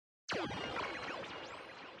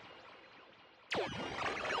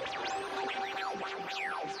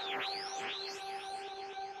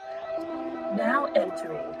Now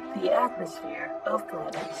entering the atmosphere of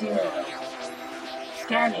Planet Zero.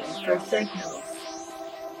 Scanning for signals.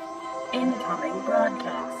 Incoming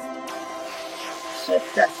broadcast.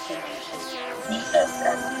 Shift destination.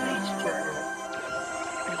 CSS page turner.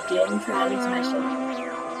 Begin transmission.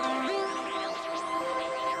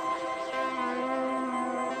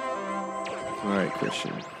 All right,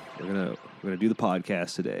 Christian. We're gonna do the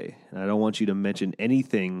podcast today, and I don't want you to mention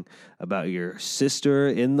anything about your sister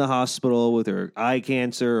in the hospital with her eye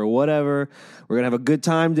cancer or whatever. We're gonna have a good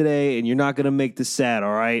time today, and you're not gonna make this sad.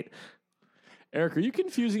 All right? Eric, are you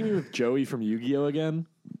confusing me with Joey from Yu-Gi-Oh again?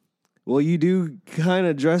 Well, you do kind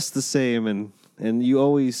of dress the same, and you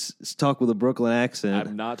always talk with a Brooklyn accent.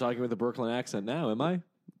 I'm not talking with a Brooklyn accent now, am I?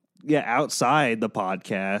 Yeah, outside the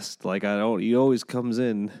podcast, like I don't. He always comes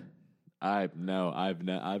in. I'm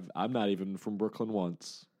not even from Brooklyn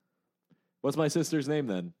once. What's my sister's name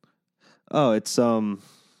then? Oh, it's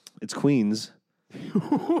Queens.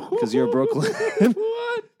 Because you're Brooklyn.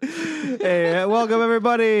 What? Hey, welcome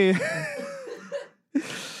everybody to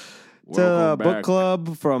the book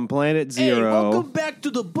club from Planet Zero. Hey, welcome back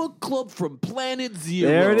to the book club from Planet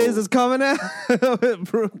Zero. There it is. It's coming out.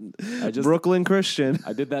 Brooklyn Christian.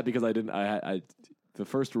 I did that because the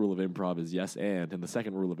first rule of improv is yes and the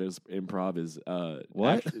second rule of improv is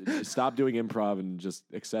what? Stop doing improv and just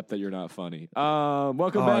accept that you're not funny.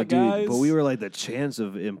 Welcome back, dude, guys. But we were like the chance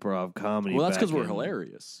of improv comedy. Well, that's because we're in.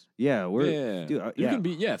 hilarious. Yeah, dude, you can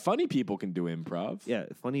be. Yeah, funny people can do improv. Yeah,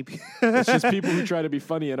 funny people. It's just people who try to be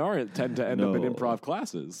funny and aren't tend to end up in improv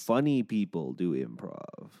classes. Funny people do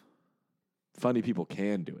improv. Funny people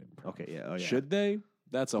can do improv. Okay, yeah. Oh, yeah. Should they?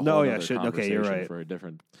 That's a whole other conversation okay, you're right. for a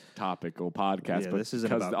different topical podcast. Yeah, but this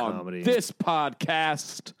isn't about comedy. This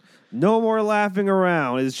podcast, no more laughing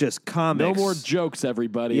around. It's just comics. No more jokes,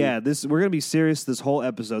 everybody. Yeah, we're gonna be serious this whole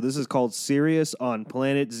episode. This is called Serious on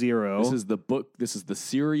Planet Zero. This is the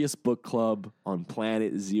Serious Book Club on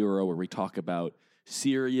Planet Zero, where we talk about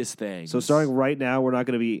serious things. So starting right now, we're not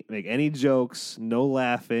gonna make any jokes, no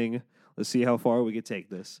laughing. Let's see how far we can take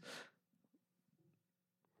this.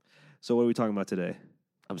 So what are we talking about today?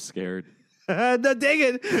 I'm scared. No, dang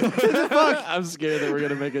it! Fuck. I'm scared that we're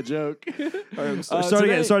gonna make a joke. All right, start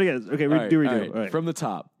again. Okay, redo. All right. From the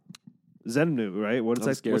top. Zenmu, right? What's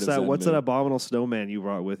that? Zenmu. What's that abominable snowman you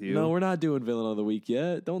brought with you? No, we're not doing villain of the week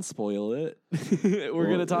yet. Don't spoil it. We're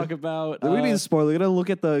gonna talk about. We need to spoil it. We're gonna look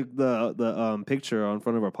at the picture on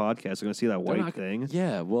front of our podcast. We're gonna see that white thing.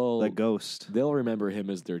 Yeah, well, that ghost. They'll remember him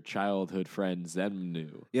as their childhood friend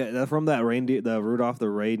Zenmu. Yeah, from that reindeer, the Rudolph the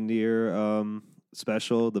reindeer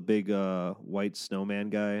special, the big white snowman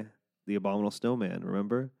guy, the abominable snowman.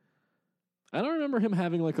 Remember? I don't remember him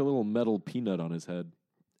having like a little metal peanut on his head.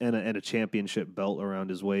 And a championship belt around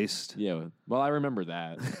his waist. Yeah, well, I remember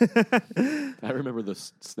that. I remember the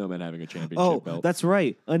snowman having a championship belt. Oh, that's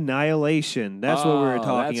right. Annihilation. That's what we were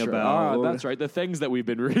talking about. Oh, that's right. The things that we've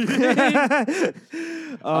been reading. We're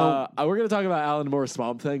going to talk about Alan Moore's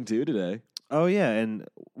Swamp Thing, too, today. Oh, yeah, and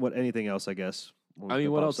anything else, I guess. What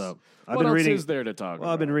else? What else is there to talk about?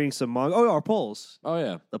 I've been reading some manga. Oh, our polls. Oh,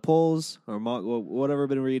 yeah. The polls, or whatever I've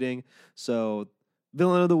been reading. So,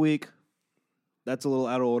 Villain of the Week. That's a little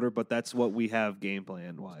out of order, but that's what we have game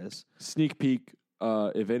plan wise. Sneak peek.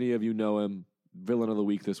 If any of you know him, Villain of the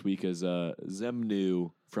Week this week is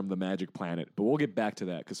Zemnu from the Magic Planet. But we'll get back to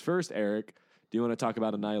that. Because first, Eric, do you want to talk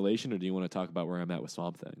about Annihilation or do you want to talk about where I'm at with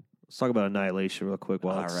Swamp Thing? Let's talk about Annihilation real quick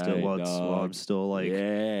while I'm still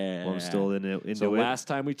into it. Last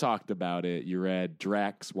time we talked about it, you read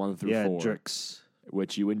Drax 1 through 4. Yeah, Drax.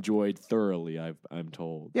 Which you enjoyed thoroughly, I'm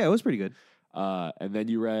told. Yeah, it was pretty good. And then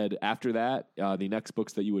you read, after that, the next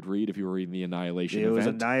books that you would read if you were reading the Annihilation event. It was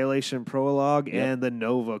Annihilation Prologue and the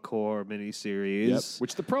Nova Core miniseries. Yep.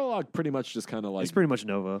 Which the prologue pretty much just kind of like... It's pretty much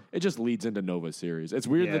Nova. It just leads into Nova series. It's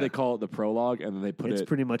weird that they call it the prologue and then they put It's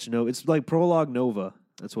pretty much Nova. It's like Prologue Nova.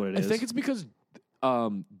 That's what it is. I think it's because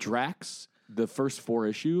Drax, the first 4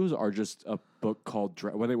 issues are just a book called...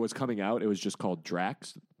 When it was coming out, it was just called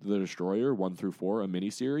Drax, the Destroyer, 1 through 4, a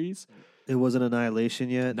miniseries. It wasn't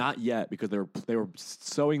Annihilation yet? Not yet, because they were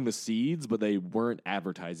sowing the seeds, but they weren't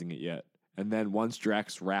advertising it yet. And then once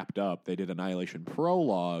Drax wrapped up, they did Annihilation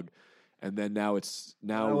Prologue, and then now it's...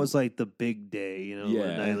 That was like the big day, when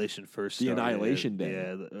Annihilation first started. The Annihilation Day.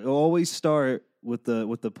 Yeah, it'll always start with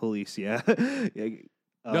the police, yeah.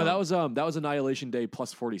 No, that was Annihilation Day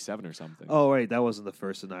plus 47 or something. Oh, right. That wasn't the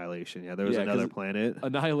first Annihilation. Yeah, there was another planet.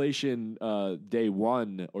 Annihilation Day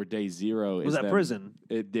 1 or Day 0 was that prison?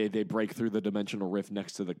 They break through the dimensional rift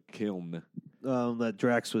next to the kiln. that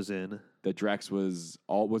Drax was in. That Drax was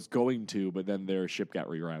going to, but then their ship got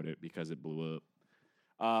rerouted because it blew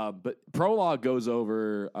up. But prologue goes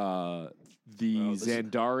over the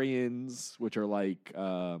Xandarians, which are like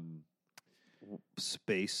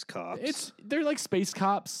space cops. They're like space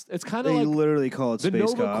cops. It's kind of they like literally call it the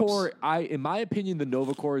space Nova cops. Corps. In my opinion, the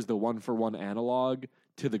Nova Corps is the 1-for-1 analog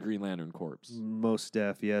to the Green Lantern Corps. Most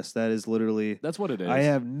def, yes, that is literally. That's what it is. I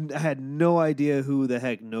had no idea who the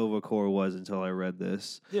heck Nova Corps was until I read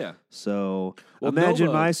this. Yeah. So Well, imagine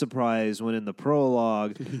Nova- my surprise when in the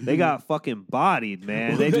prologue they got fucking bodied,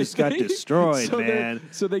 man. They just got destroyed, man.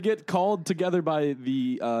 So they get called together by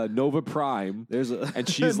the Nova Prime. And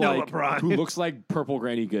she's Nova like, Prime. who looks like purple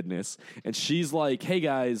granny goodness. And she's like, hey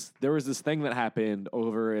guys, there was this thing that happened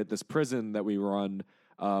over at this prison that we run.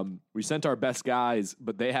 We sent our best guys,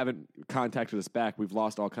 but they haven't contacted us back. We've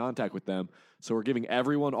lost all contact with them. So we're giving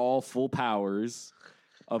everyone all full powers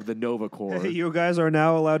of the Nova Corps. Hey, you guys are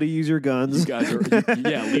now allowed to use your guns. You guys are,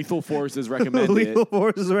 lethal force is recommended. Lethal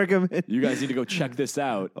force is recommended. You guys need to go check this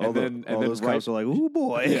out. All those cops are like, "Ooh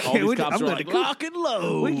boy!" Yeah, all these cops I'm are like, lock and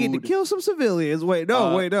load. We need to kill some civilians. Wait,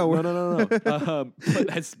 no. No. But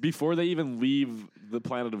that's before they even leave the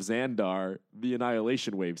planet of Xandar, the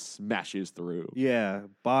Annihilation Wave smashes through. Yeah,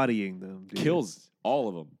 bodying them, dude. Kills all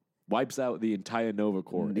of them. Wipes out the entire Nova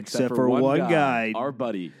Corps. Except for one guy. Our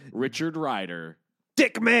buddy, Richard Ryder.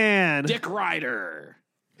 Dick Man. Dick Ryder.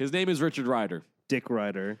 His name is Richard Ryder. Dick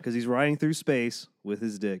Ryder, because he's riding through space with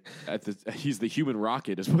his dick. He's the human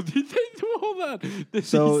rocket, is what they think. Hold on.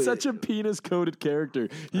 So, he's such a penis-coated character.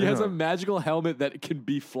 He has a magical helmet that can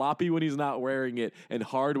be floppy when he's not wearing it and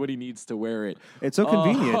hard when he needs to wear it. It's so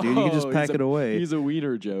convenient, dude. You can just pack it away. He's a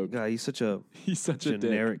wiener joke. God, he's such a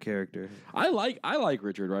generic dick. character. I like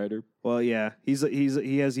Richard Ryder. Well, yeah, he's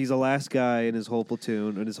the last guy in his whole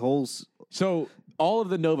platoon and his whole. So all of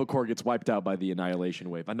the Nova Corps gets wiped out by the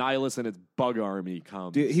Annihilation Wave. Annihilus and its bug army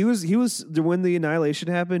comes. Dude, he was when the Annihilation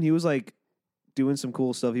happened. He was like doing some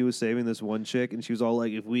cool stuff. He was saving this one chick, and she was all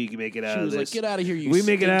like, "If we can make it out of this, she was like, get out of here, you we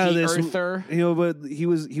make it out of this, earther." You know, but he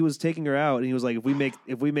was taking her out, and he was like, "If we make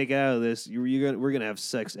it out of this, we're gonna have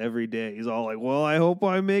sex every day." He's all like, "Well, I hope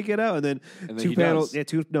I make it out." And then two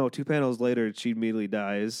panels later, she immediately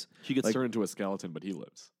dies. She gets turned into a skeleton, but he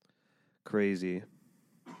lives. Crazy.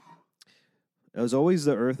 It was always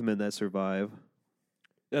the Earthmen that survive.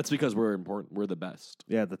 That's because we're important. We're the best.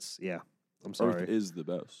 Yeah, I'm sorry. Earth is the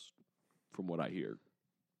best, from what I hear.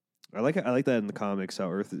 I like that in the comics. How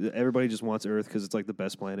everybody just wants Earth because it's like the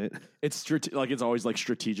best planet. It's it's always like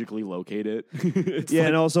strategically located.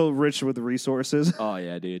 And also rich with resources. Oh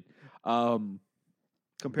yeah, dude.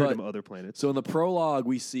 Compared to other planets. So in the prologue,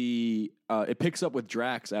 we see it picks up with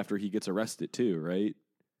Drax after he gets arrested too, right?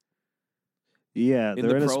 Yeah,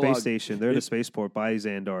 they're in a space station. They're in a spaceport by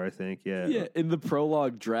Xandar, I think. Yeah. Yeah. In the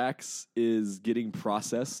prologue, Drax is getting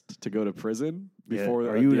processed to go to prison before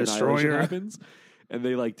Are you the a Annihilation destroyer? happens. And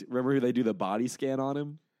they remember they do the body scan on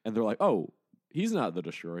him, and they're like, "Oh, he's not the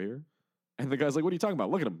destroyer." And the guy's like, "What are you talking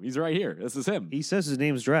about? Look at him. He's right here. This is him." He says his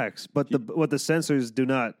name's Drax, but what the sensors do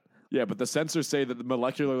not. Yeah, but the sensors say that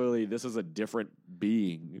molecularly this is a different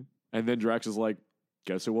being. And then Drax is like,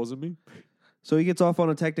 "Guess it wasn't me." So he gets off on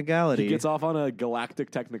a technicality. He gets off on a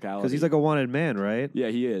galactic technicality because he's like a wanted man, right? Yeah,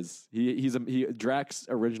 he is. Drax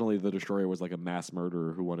originally the Destroyer was like a mass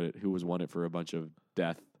murderer who was wanted for a bunch of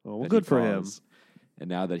death. Oh, well, good for him. And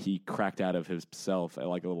now that he cracked out of himself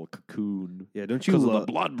like a little cocoon. Yeah, don't you love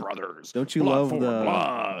the Blood Brothers? Don't you love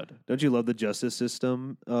the justice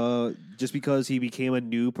system? Just because he became a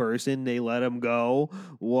new person, they let him go.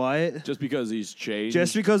 What? Just because he's changed?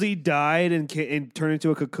 Just because he died and turned into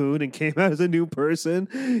a cocoon and came out as a new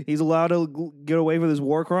person, he's allowed to get away with his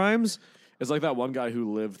war crimes? It's like that one guy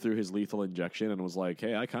who lived through his lethal injection and was like,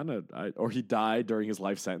 "Hey, or he died during his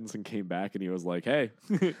life sentence and came back and he was like, "Hey,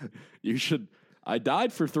 you should." I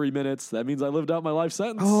died for 3 minutes. That means I lived out my life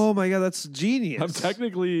sentence. Oh my god, that's genius! I'm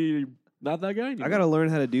technically not that guy anymore. I gotta learn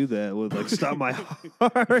how to do that with like stop my heart. You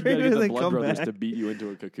gotta get the and Blood Brothers back. to beat you into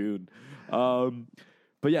a cocoon.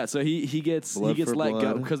 But yeah, so he gets let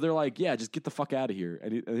go because they're like, "Yeah, just get the fuck out of here."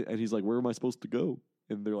 And he's like, "Where am I supposed to go?"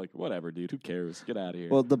 And they're like, "Whatever, dude. Who cares? Get out of here."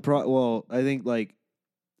 Well, I think like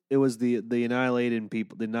it was the annihilation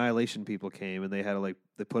people came and they had to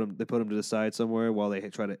they put him to the side somewhere while they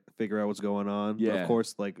try to figure out what's going on. Yeah, but of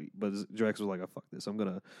course, but Drax was like, "Oh, fuck this! I'm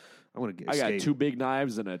gonna get. I got 2 big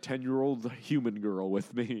knives and a 10-year-old human girl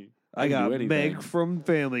with me. I got Meg from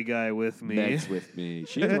Family Guy with me. Meg's with me.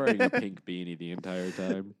 She's wearing a pink beanie the entire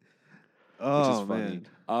time. Oh, which is funny.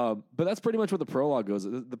 man. But that's pretty much what the prologue goes.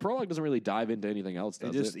 The prologue doesn't really dive into anything else,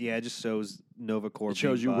 does it? It just shows Nova Corps. It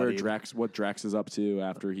shows you being bodied. what Drax is up to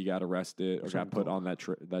after he got arrested or got put on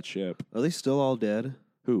that ship. Are they still all dead?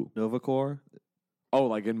 Who? Nova Corps? Oh,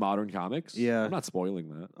 like in modern comics? Yeah. I'm not spoiling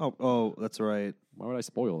that. Oh, that's right. Why would I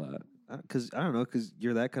spoil that? Because I don't know. Because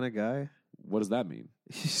you're that kind of guy. What does that mean?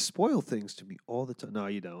 You spoil things to me all the time. No,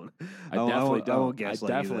 you don't. I definitely don't. I won't gaslight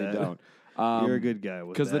you definitely that. don't. You're a good guy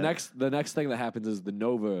with Because that. the next thing that happens is the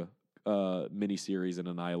Nova miniseries in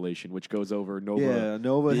Annihilation, which goes over Nova,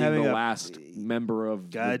 Nova being having the last member of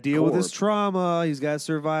gotta the deal with his Corps. trauma. He's got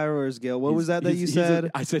survivor's guilt. What was that you said?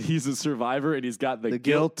 I said he's a survivor and he's got the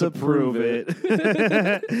guilt to prove it.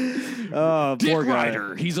 Oh, Dick poor guy.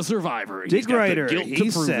 Ryder, he's a survivor. Dick Ryder,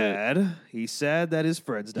 He's he's sad that his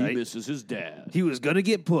friends He died. misses his dad. He was gonna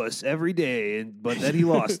get puss every day, but then he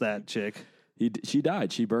lost that chick. She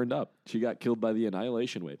died. She burned up. She got killed by the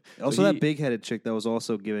Annihilation Wave. Also, that big-headed chick that was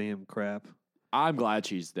also giving him crap. I'm glad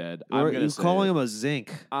she's dead. He was calling him a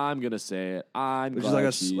zinc, I'm gonna say it. which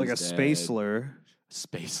is like a space slur.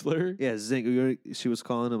 Space slur? Yeah, zinc. She was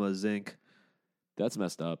calling him a zinc, That's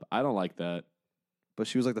messed up. I don't like that. but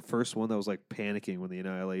she was like the first one that was like panicking when the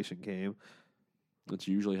Annihilation came. That's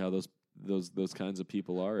usually how those kinds of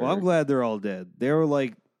people are. Well, I'm Eric. glad they're all dead. They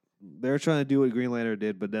were trying to do what Green Lantern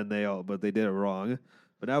did, but then they did it wrong.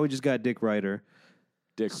 But now we just got Dick Ryder.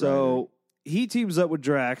 Dick So Ryder. he teams up with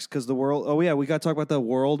Drax because the world. Oh yeah, we got to talk about the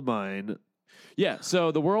World Mind. Yeah,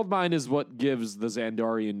 so the World Mind is what gives the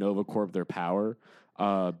Xandarian Nova Corp their power.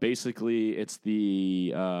 Basically, it's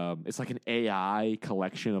it's like an AI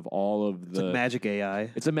collection of all of It's like magic AI.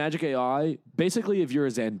 It's a magic AI. Basically, if you're a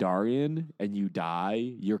Xandarian and you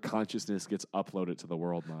die, your consciousness gets uploaded to the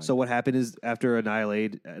World Mind. So what happened is after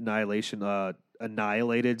annihilated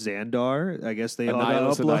Xandar, I guess they all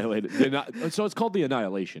got annihilated. So it's called the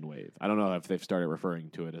Annihilation Wave. I don't know if they've started referring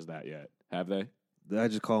to it as that yet. Have they? I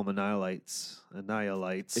just call them Annihilites.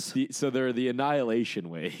 Annihilites. So they're the Annihilation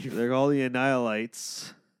Wave. They're called the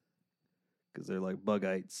Annihilites because they're like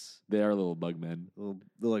bugites. They are little bug men.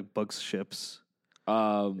 They're like bug ships.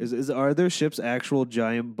 Um, Are their ships actual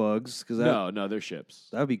giant bugs? Because no, they're ships.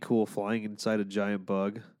 that'd be cool flying inside a giant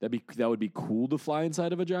bug. That would be cool to fly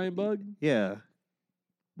inside of a giant bug. Yeah,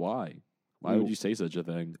 Why? Why would you say such a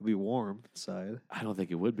thing? it'd be warm inside. I don't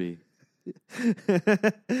think it would be.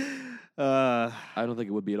 uh, I don't think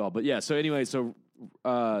it would be at all. But yeah, so anyway,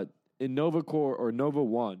 in Nova Corps or Nova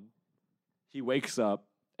 1, he wakes up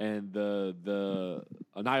and the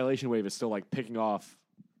Annihilation Wave is still like picking off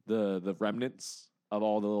the remnants of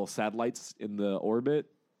all the little satellites in the orbit.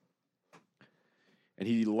 And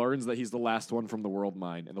he learns that he's the last one from the World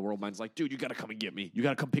Mind. And the World Mind's like, dude, you gotta come and get me. You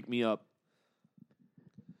gotta come pick me up.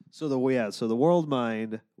 So the World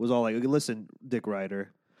Mind was all like, listen, Dick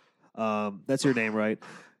Ryder, that's your name, right?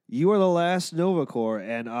 You are the last Nova Corps,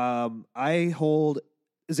 and I hold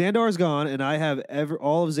Xandar's gone, and I have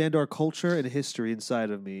all of Xandar culture and history inside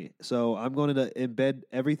of me. So I'm going to embed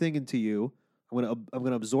everything into you. I'm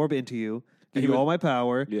gonna absorb it into you, give you all my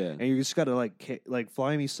power, Yeah. and you just gotta like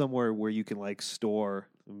fly me somewhere where you can like store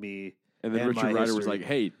me. And then Richard my Rider was history. like,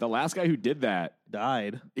 hey, the last guy who did that,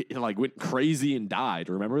 Died. it like went crazy and died.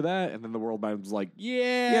 Remember that? And then the World Mind was like,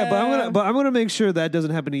 yeah. Yeah, but I'm gonna make sure that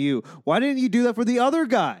doesn't happen to you. Why didn't you do that for the other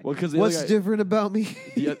guy? Well, 'cause the what's other guy- different about me?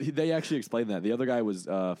 They actually explained that. The other guy was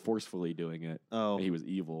forcefully doing it. Oh. And he was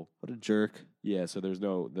evil. What a jerk! Yeah, so there's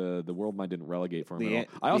the World Mind didn't relegate for him The at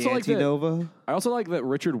all. I also like that. Anti-Nova. I also like that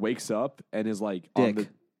Richard wakes up and is like Dick.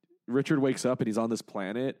 Richard wakes up and he's on this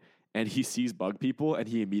planet and he sees bug people and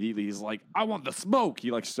he immediately is like, I want the smoke. He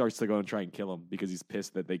like starts to go and try and kill him because he's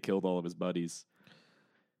pissed that they killed all of his buddies.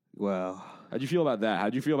 Wow. How'd you feel about that?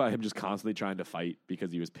 How'd you feel about him just constantly trying to fight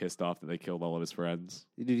because he was pissed off that they killed all of his friends?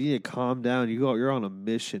 Dude, you need to calm down. You're on a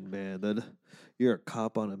mission, man. You're a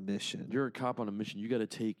cop on a mission. You're a cop on a mission. You gotta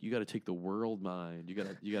take the world mind. You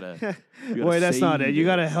gotta Wait, that's not save it. You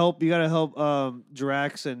gotta help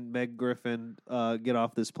Drax and Meg Griffin get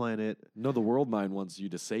off this planet. No, the world mind wants you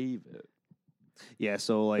to save it. Yeah,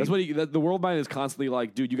 so like That's what the world mind is constantly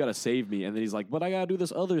like, dude, you gotta save me. And then he's like, but I gotta do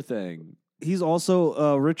this other thing. he's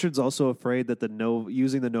also Richard's also afraid that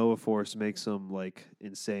using the Nova Force makes him like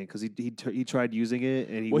insane because he tried using it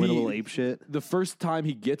and he went a little apeshit. The first time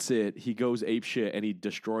he gets it, he goes apeshit and he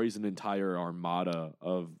destroys an entire armada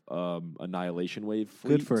of Annihilation Wave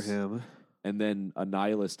fleets. Good for him. And then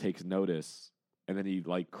Annihilus takes notice, and then he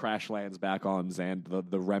like crash lands back on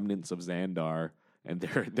the remnants of Xandar, and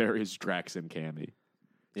there is Drax and Cammy.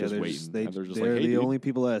 Just waiting. They're the only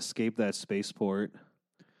people that escaped that spaceport.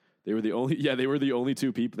 They were the only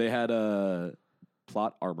two people. They had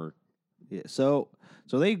plot armor. Yeah. So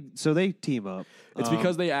they team up. It's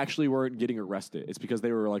because they actually weren't getting arrested. It's because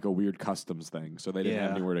they were like a weird customs thing, so they didn't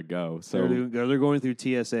have anywhere to go. So they're going through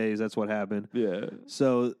TSAs. That's what happened. Yeah.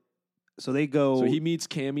 So they go. So he meets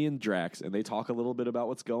Cammy and Drax, and they talk a little bit about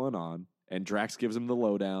what's going on. And Drax gives him the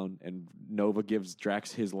lowdown, and Nova gives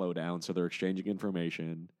Drax his lowdown. So they're exchanging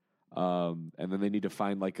information. And then they need to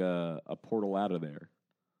find like a portal out of there,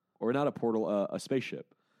 or not a portal, a spaceship.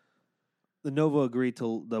 The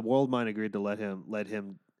World Mind agreed to let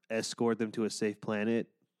him escort them to a safe planet,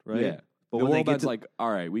 right? Yeah. But the when World they Mind's get like, all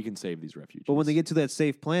right, we can save these refugees. but when they get to that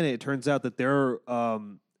safe planet, it turns out that they're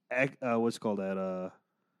what's called that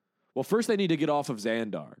well, first they need to get off of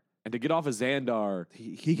Xandar. And to get off of Xandar,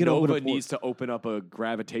 he can Nova open needs to open up a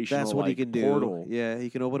gravitational That's what he can do. portal. Yeah,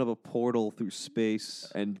 he can open up a portal through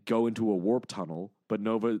space And go into a warp tunnel.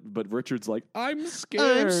 But Richard's like, I'm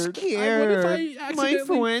scared. I'm scared. What if I My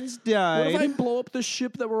accidentally... friends died. What if I blow up the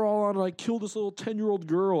ship that we're all on and I kill this little 10-year-old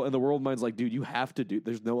girl? And the World Mind's like, dude, you have to do.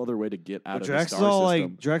 There's no other way to get out of the star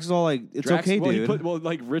system. Drax is all like, it's okay, dude.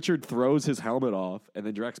 Like Richard throws his helmet off, and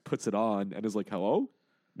then Drax puts it on and is like, hello?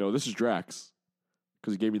 No, this is Drax.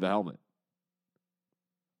 Because he gave me the helmet.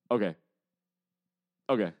 Okay.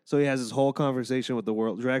 So he has his whole conversation with the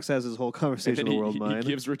world. Drax has his whole conversation with the World Mind. He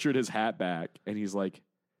gives Richard his hat back, and he's like,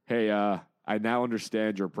 hey, I now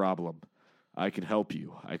understand your problem. I can help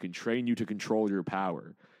you. I can train you to control your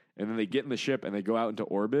power. And then they get in the ship, and they go out into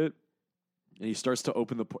orbit, and he starts to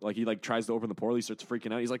open he tries to open the portal. He starts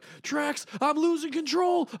freaking out. He's like, Drax, I'm losing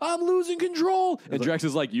control. I'm losing control. And Drax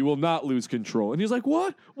is like, you will not lose control. And he's like,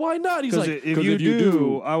 what? Why not? He's like, if you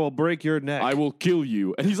do, I will break your neck. I will kill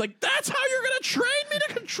you. And he's like, that's how you're going to train me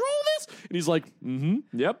to control this? And he's like,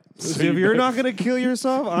 yep. So if you're not going to kill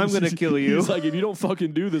yourself, I'm going to kill you. He's like, if you don't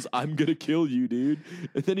fucking do this, I'm going to kill you, dude.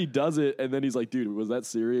 And then he does it. And then he's like, dude, was that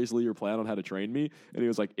seriously your plan on how to train me? And he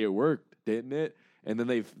was like, it worked, didn't it? And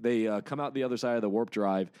then they come out the other side of the warp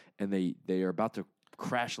drive, and they are about to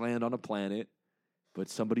crash land on a planet, but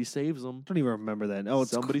somebody saves them. I don't even remember that. Oh,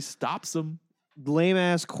 somebody stops them. Lame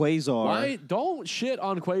ass Quasar. Why? Don't shit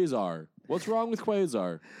on Quasar. What's wrong with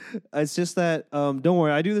Quasar? It's just that. Don't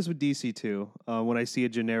worry, I do this with DC too. When I see a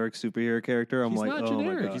generic superhero character, I'm He's like, not oh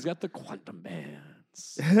generic. my god, He's got the quantum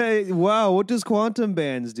bands. Hey, wow! What does quantum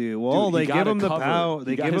bands do? Well, Dude, they give him the power.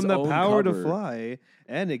 They give him the power to fly,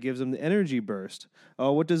 and it gives him the energy burst.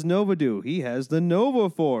 Oh, what does Nova do? He has the Nova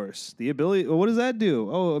Force, the ability. What does that do?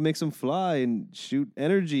 Oh, it makes him fly and shoot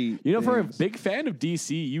energy. You know, things. for a big fan of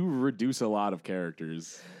DC, you reduce a lot of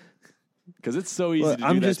characters because it's so easy to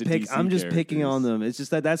do that to DC I'm just characters. picking on them. It's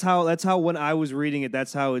just that's how when I was reading it,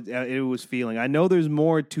 that's how it was feeling. I know there's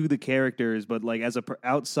more to the characters, but like as a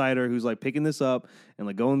outsider who's like picking this up and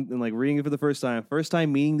like going and like reading it for the first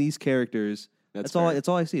time meeting these characters. That's all. That's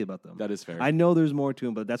all I see about them. That is fair. I know there's more to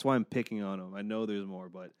them, but that's why I'm picking on them. I know there's more,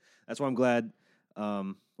 but that's why I'm glad.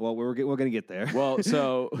 Well, we're gonna get there. Well,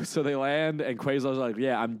 so they land, and Quasar's like,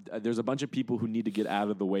 yeah, there's a bunch of people who need to get out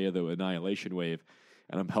of the way of the annihilation wave,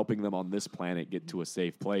 and I'm helping them on this planet get to a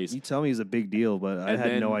safe place. You tell me it's a big deal, but I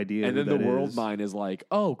had no idea. And then the World Mind is like,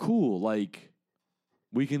 oh, cool, like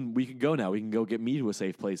we can go now. We can go get me to a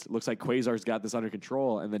safe place. It looks like Quasar's got this under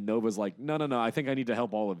control. And then Nova's like, no, I think I need to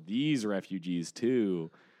help all of these refugees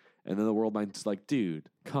too. And then the World Mind's like, dude,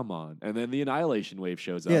 come on. And then the annihilation wave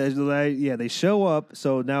shows up. Yeah, they show up.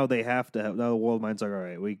 So now they have to help. Now the World Mind's like, all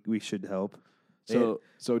right, we should help. So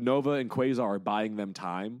Nova and Quasar are buying them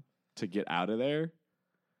time to get out of there.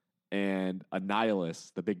 And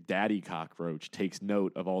Annihilus, the big daddy cockroach, takes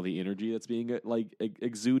note of all the energy that's being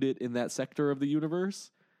exuded in that sector of the universe,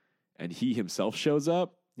 and he himself shows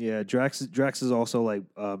up. Yeah, Drax is also like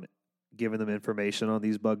giving them information on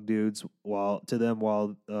these bug dudes while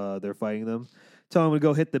they're fighting them. Tell him to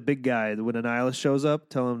go hit the big guy when Annihilus shows up.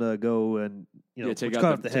 Tell him to go and take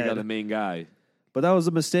out the main guy. But that was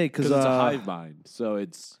a mistake because it's a hive mind, so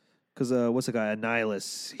it's. Because what's the guy?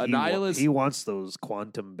 Annihilus. He wants those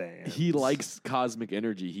quantum bands. He likes cosmic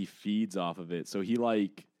energy. He feeds off of it. So he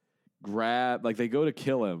they go to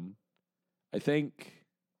kill him. I think.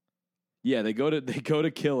 Yeah, they go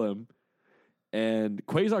to kill him. And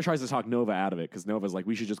Quasar tries to talk Nova out of it because Nova's like,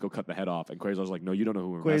 we should just go cut the head off. And Quasar's like, no, you don't know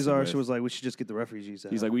who we're messing with. Quasar was like, we should just get the refugees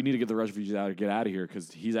out. He's like, we need to get the refugees out and get out of here because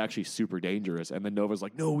he's actually super dangerous. And then Nova's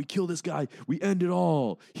like, no, we kill this guy. We end it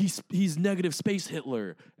all. He's negative space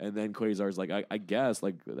Hitler. And then Quasar's like, I guess.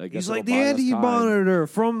 He's like the anti-monitor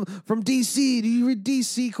from DC. Do you read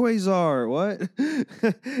DC, Quasar? What?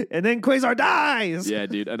 And then Quasar dies. Yeah,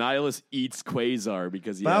 dude. Annihilus eats Quasar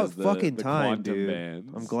because he About has the fucking time, quantum dude.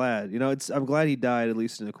 bands. I'm glad. I'm glad he died at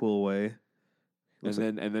least in a cool way. And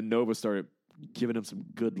then Nova started giving him some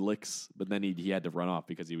good licks, but then he had to run off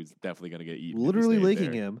because he was definitely going to get eaten. if he Literally stayed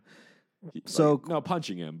licking there. him. So So no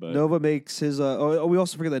punching him, but Nova makes his. We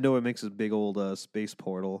also forget that Nova makes his big old space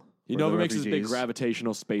portal. Nova makes his big refugees.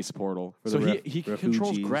 gravitational space portal. For So the he controls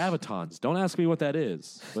refugees. gravitons. Don't ask me what that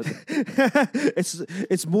is. But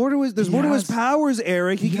it's more to his. There's He more to his has- powers,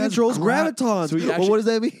 Eric. He has controls gravitons. So he Well, actually- what does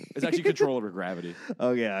that mean? it's actually control over gravity.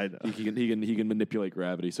 Oh yeah, I know. He can manipulate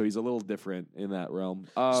gravity. So he's a little different in that realm.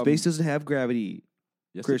 Space doesn't have gravity.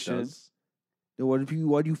 yes, Christian. It does. No,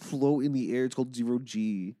 why do you float in the air? It's called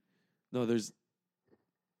 0G. No, there's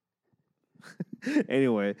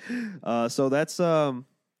Anyway, so that's the.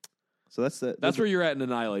 that's where you're at an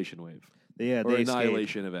annihilation wave yeah, or they escaped.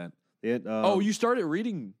 annihilation event. It, You started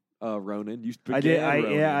reading Ronan. You I did. began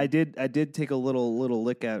Ronan. I did take a little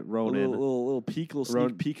lick at A Ronan. little peek, little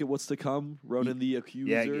sneak peek at what's to come. Ronan the Accuser.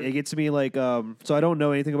 Yeah, it gets me like so I don't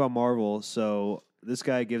know anything about Marvel, so this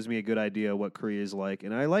guy gives me a good idea what Kree is like,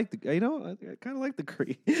 and I like the I kind of like the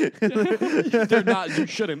Kree. They're not. You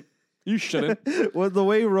shouldn't. You shouldn't. Well, the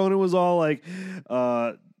way Ronan was all like,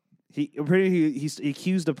 he apparently he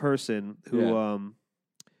accused a person who Yeah. well,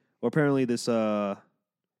 apparently this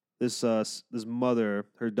mother,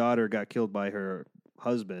 her daughter got killed by her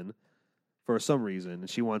husband for some reason, and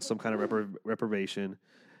she wants some kind of reprobation.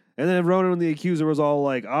 And then Ronan, the accuser, was all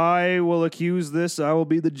like, "I will accuse this. I will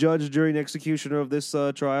be the judge, jury, and executioner of this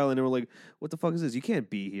trial." And they were like, "What the fuck is this? You can't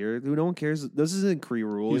be here. No one cares. This isn't Kree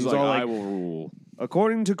rule." He's all like, I will rule.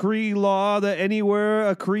 According to Kree law, that anywhere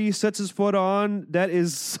a Kree sets his foot on, that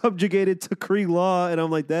is subjugated to Kree law. And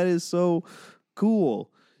I'm like, that is so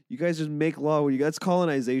cool. You guys just make law. That's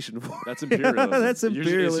colonization. That's imperialism. That's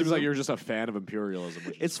imperialism. It seems like you're just a fan of imperialism.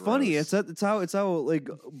 Which It's is funny. gross. It's how like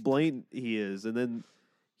blatant he is, and then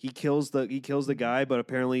he kills the guy, but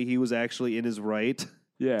apparently he was actually in his right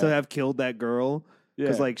yeah. to have killed that girl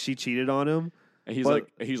because Yeah. like she cheated on him. And he's but-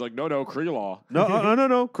 like, no, Kree law. No,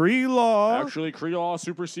 no, Kree law. Actually, Kree law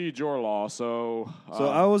supersedes your law. So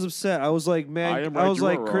I was upset. I was like, man, I am right, I was you are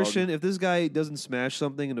like, wrong. Christian, if this guy doesn't smash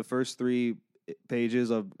something in the first 3 pages,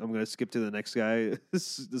 I'm going to skip to the next guy, the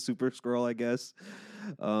Super Skrull, I guess.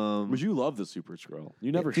 would you love the Super Skrull?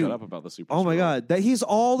 You never dude. shut up about the Super. Oh my Skrull. God, that he's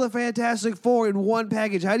all the Fantastic Four in one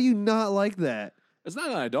package. How do you not like that? It's not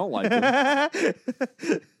that I don't like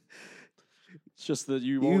him. It's just that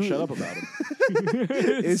you won't shut up about him.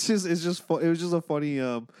 It was just a funny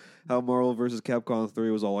how Marvel vs. Capcom 3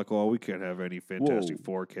 was all like, oh, we can't have any Fantastic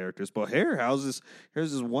Four characters, but here's this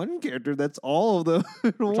one character that's all of them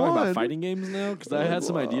in We're one. talking about fighting games now because I had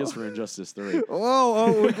some ideas for Injustice 3.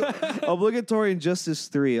 I'm obligatory Injustice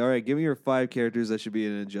 3. All right, give me your 5 characters that should be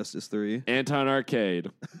in Injustice 3. Anton Arcade,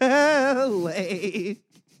 Late.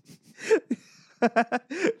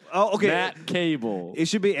 Oh, okay. Matt Cable. It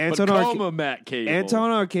should be But Anton call him Arcane. a Matt Cable. Anton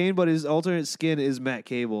Arcane, but his alternate skin is Matt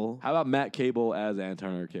Cable. How about Matt Cable as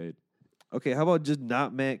Anton Arcade? Okay, how about just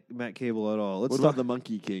not Matt Cable at all? Let's What talk. about the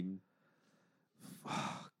Monkey King?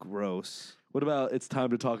 Gross. What about it's time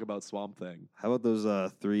to talk about Swamp Thing? How about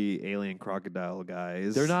those 3 alien crocodile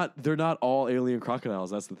guys? They're not all alien crocodiles.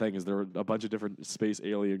 That's the thing, is there are a bunch of different space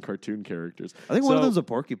alien cartoon characters. I think one of them's a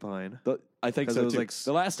porcupine. I think 'Cause so it was too. like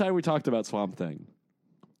The last time we talked about Swamp Thing,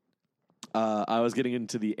 I was getting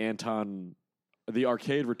into the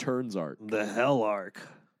Arcade Returns arc. The Hell Arc.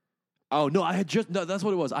 Oh no, that's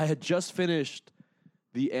what it was. I had just finished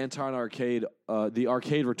the Anton Arcade, the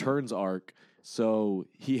Arcade Returns arc. So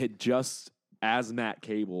he had just, as Matt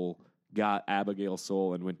Cable, got Abigail's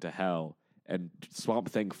soul and went to hell, and Swamp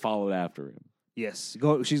Thing followed after him. Yes,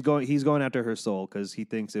 he's going after her soul because he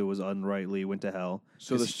thinks it was unrightly went to hell.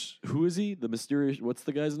 So who is he? The mysterious. What's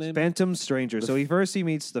the guy's name? Phantom Stranger. So he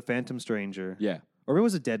meets the Phantom Stranger. Yeah. Or it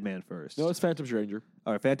was a dead man first. No, it's Phantom Stranger.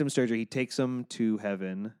 All right, Phantom Stranger. He takes him to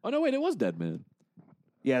heaven. Oh no, wait, it was Dead Man.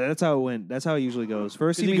 Yeah, that's how it went. That's how it usually goes.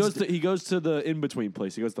 First, He meets goes to the in between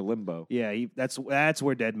place. He goes to Limbo. Yeah, that's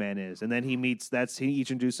where Dead Man is, and then he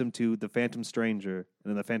introduced him to the Phantom Stranger,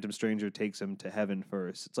 and then the Phantom Stranger takes him to heaven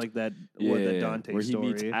first. It's like that the Dante where he story.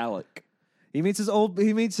 meets Alec. He meets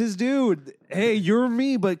his dude. Hey, you're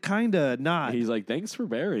me, but kinda not. He's like, "Thanks for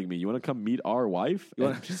burying me. You want to come meet our wife?"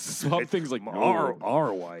 And Swamp Thing's like,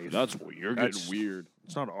 our wife. That's you're getting weird.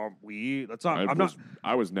 It's not our we. That's not. I'm not.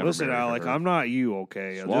 I was never. Listen, married to Alec, her. I'm not you,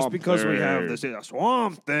 okay? Just Swamp because we have Thing. this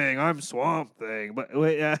Swamp Thing, I'm Swamp Thing. But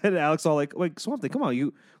wait, and Alec's all like, "Wait, Swamp Thing, come on,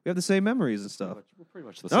 we have the same memories and stuff." We're pretty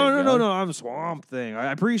much the same. No, guy. no, I'm Swamp Thing.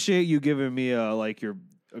 I appreciate you giving me like your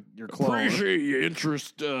your clone. Appreciate your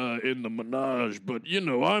interest in the menage, but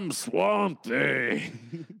I'm Swamp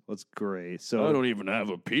Thing. That's great. I So don't even have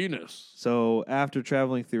a penis. so after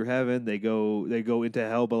traveling through heaven, they go into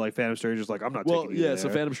hell, but like Phantom Stranger's like, I'm not Well, taking you yeah. there. So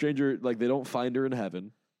Phantom Stranger, like they don't find her in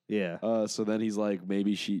heaven. Yeah. So then he's like,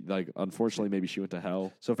 maybe she, like, unfortunately, maybe she went to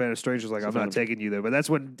hell. So Phantom Stranger's like, So I'm Phantom- not taking you there. But that's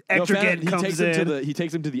when No, Etrigan comes in. He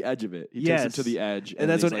takes him to the edge of it. He takes Yes. him to the edge, And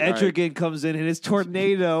that's when he's like, all right. Etrigan comes in his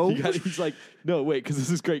tornado. He's like, no, wait, because this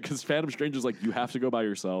is great. Because Phantom Stranger's like, you have to go by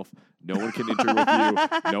yourself. No one can enter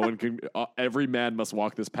with you. No one can. Every man must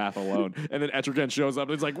walk this path alone. And then Etrigan shows up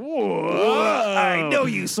and he's like, whoa! I know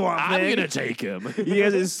you, Swamp I'm Thing. gonna take him. He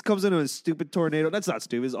comes into a stupid tornado. That's not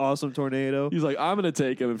stupid. It's awesome tornado. He's like, I'm gonna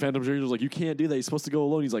take him. And Phantom Stranger's like, you can't do that. He's supposed to go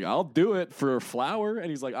alone. He's like, I'll do it for a flower. And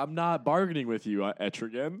he's like, I'm not bargaining with you,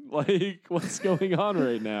 Etrigan. Like, what's going on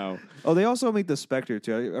right now? Oh, they also meet the Spectre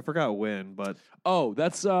too. I forgot when, but Oh,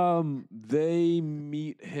 that's they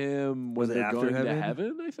meet him when Was it they're after going heaven? to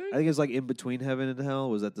heaven, I think. I think it's like in between heaven and hell.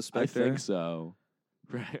 Was that the I Spectre? think so.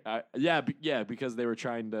 Right. Yeah, because they were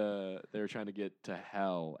trying to get to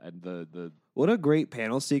hell, and the What a great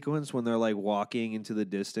panel sequence when they're like walking into the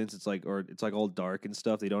distance. It's like all dark and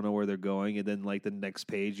stuff. They don't know where they're going, and then like the next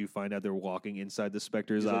page, you find out they're walking inside the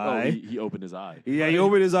Spectre's he's like, eye. oh, he opened his eye. Yeah, he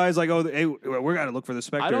opened his eyes like, oh, hey, we're gonna look for the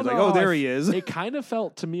Spectre. I don't It's know. like, oh, there he is. It kind of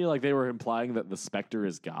felt to me like they were implying that the Spectre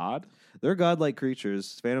is God. They're godlike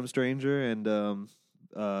creatures. Phantom Stranger and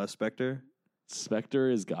Spectre. Spectre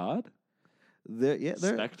is God. They're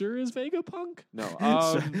Spectre is Vegapunk. No,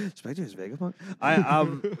 Spectre is Vegapunk.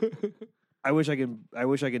 I wish I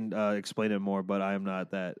can explain it more, but I am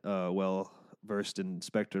not that well versed in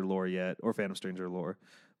Spectre lore yet or Phantom Stranger lore.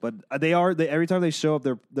 But they every time they show up,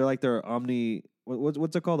 they're like they're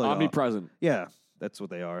what's it called? Like, omnipresent. yeah, that's what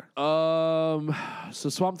they are. So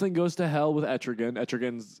Swamp Thing goes to hell with Etrigan.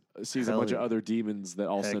 Etrigan sees a Hell bunch of yeah. other demons that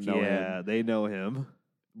also Heck know yeah, him. they know him.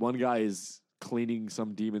 One guy is cleaning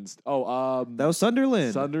some demons. Oh, That was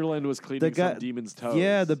Sunderland. Sunderland was cleaning guy- some demons' toes.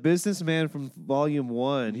 Yeah, the businessman from Volume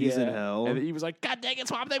 1. He's in Yeah. hell. And he was like, God dang it,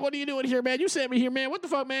 Swamp Thing, what are you doing here, man? You sent me here, man. What the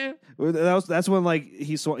fuck, man? That's when like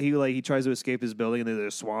he tries to escape his building, and then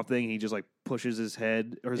there's a Swamp Thing. He just like pushes his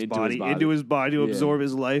head or his Into body his body. into his body to Yeah. absorb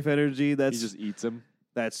his life energy. He That's just eats him.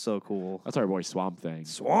 that's so cool. That's our boy Swamp Thing.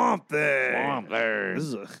 Swamp Thing. Swamp Thing. This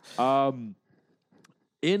is a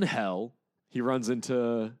In hell, he runs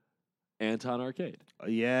into Anton Arcade,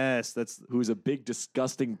 yes. That's who's a big,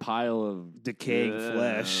 disgusting pile of decaying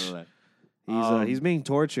flesh. Um, He's being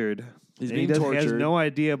tortured. He's And being He has tortured. no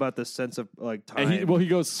idea about the sense of like time. And he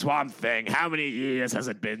goes, Swamp Thing, how many years has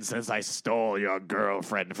it been since I stole your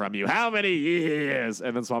girlfriend from you? How many years?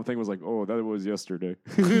 And then Swamp Thing was like, oh, that was yesterday.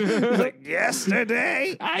 He's like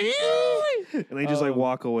yesterday, and and they just like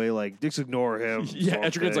walk away, like just ignore him. yeah, Swamp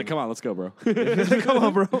Etrigan's like, Thing. come on, let's go, bro. Come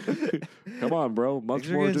on, bro. Come on, bro. Much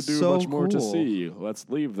more to Etrigan's do, so much more to cool. see. Let's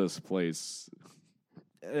leave this place.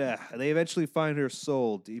 Yeah, they eventually find her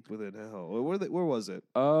soul deep within hell. Where was it?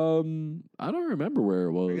 I don't remember where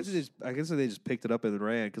it was. I guess they just picked it up and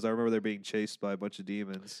ran because I remember they're being chased by a bunch of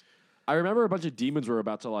demons. I remember a bunch of demons were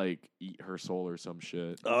about to like eat her soul or some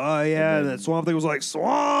shit. Oh yeah, And and then- that Swamp Thing was like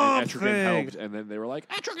Swamp And Etrigan Thing. helped, and then they were like,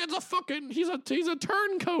 Etrigan's he's a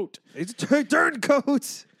turncoat. He's a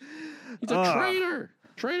turncoat. He's a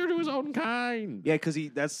traitor to his own kind. Yeah, because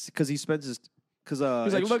he spends his He's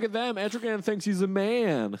like, look at them. Etrigan thinks he's a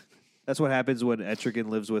man. That's what happens when Etrigan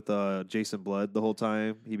lives with Jason Blood the whole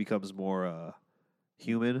time. He becomes more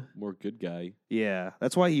human. More good guy Yeah,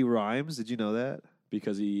 that's why he rhymes. Did you know that?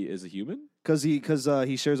 because he is a human. Because he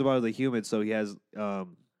shares a body with the human, so he has. I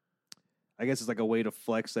guess it's like a way to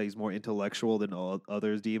flex that he's more intellectual than all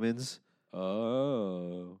other demons.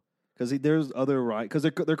 Oh, Because there's other because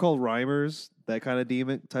they're called rhymers, that kind of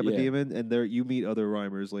type of Yeah. demon, and you meet other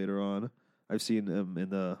rhymers later on. I've seen them in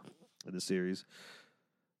the series,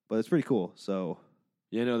 but it's pretty cool. So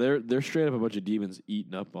yeah, no, they're straight up a bunch of demons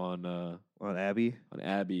eating up on Abby.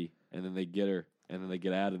 Abby, and then they get her, and then they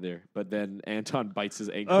get out of there. But then Anton bites his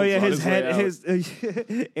ankle. Oh yeah, on his way head. out. He's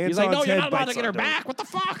He's like, no, you're not allowed to get her back. What the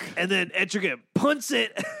fuck? And then Etrigan punts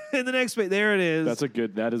it in the next page. There it is.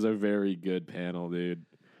 That is a very good panel, dude.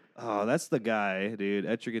 Oh, that's the guy, dude.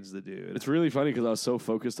 Etrigan's the dude. It's really funny because I was so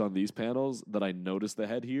focused on these panels that I noticed the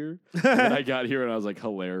head here. And then I got here and I was like,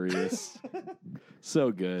 hilarious.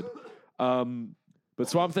 So good. But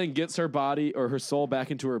Swamp Thing gets her body or her soul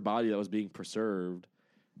back into her body that was being preserved.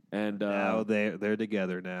 And Now they're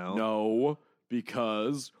together now. no,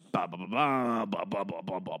 because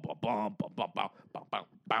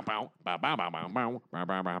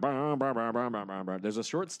there's a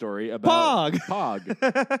short story about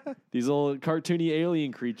Pog. These little cartoony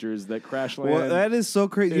alien creatures that crash land. Well, that is so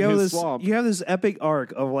crazy. in his swamp. You have this epic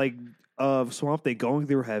arc of Swamp Thing going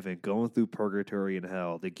through heaven, going through purgatory and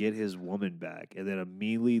hell to get his woman back, and then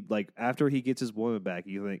immediately, like after he gets his woman back,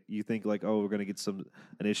 you think like, oh, we're gonna get an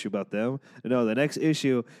issue about them. No, the next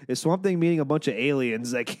issue is Swamp Thing meeting a bunch of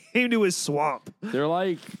aliens that came to his swamp. They're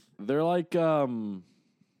like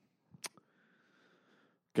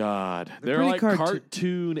God, they're like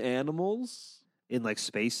cartoon animals in like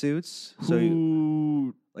spacesuits,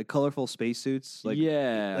 like colorful spacesuits, like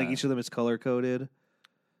yeah, like each of them is color coded.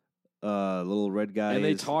 Little red guys. And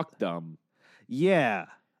they talk dumb. Yeah.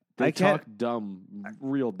 They talk dumb.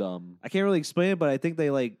 Real dumb. I can't really explain it, but I think they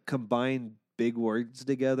like combine big words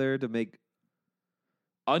together to make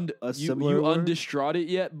a similar You word. undistraught it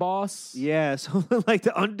yet, boss? Yeah, something like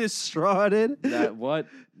the undistraughted. That what,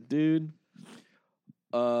 dude?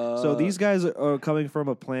 So these guys are coming from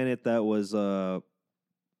a planet that was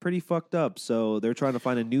pretty fucked up, so they're trying to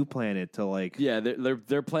find a new planet to like. Yeah,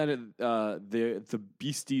 their planet. The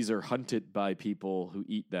beasties are hunted by people who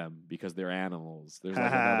eat them because they're animals. There's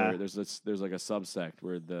like there's like a subsect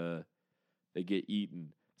where they get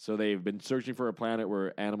eaten. So they've been searching for a planet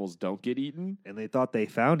where animals don't get eaten, and they thought they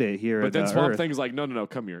found it here. But then Swamp Earth. Thing's like, no,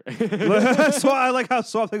 come here. So I like how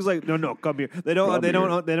Swamp Thing's like, no, come here. They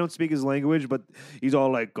don't speak his language, but he's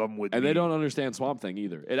all like, come with me. And they don't understand Swamp Thing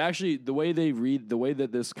either. It actually, the way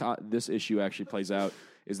that this issue actually plays out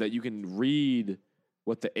is that you can read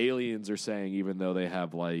what the aliens are saying, even though they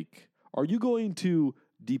have like, are you going to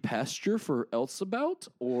depasture for else about,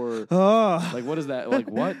 or like what is that, like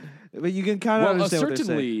what? But you can kind of understand what they're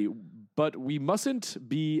certainly, saying. but we mustn't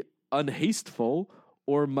be unhasteful,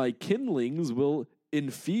 or my kindlings will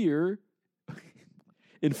infer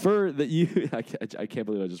that you. I can't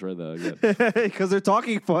believe I just read that again. Because they're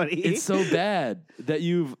talking funny. It's so bad that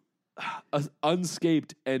you've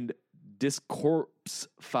unscaped and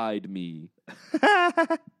discorpsified me.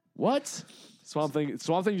 What? Swamp Thing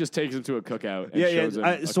just takes him to a cookout and shows him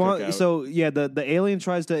a cookout. So yeah, the alien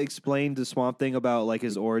tries to explain to Swamp Thing about like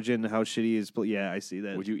his origin, how shitty he is. Yeah, I see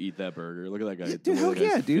that. Would you eat that burger? Look at that guy. Yeah, dude, hell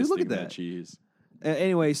yeah, dude. Look at that cheese.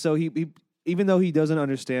 Anyway, so he even though he doesn't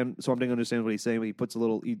understand, Swamp Thing understands what he's saying, but he puts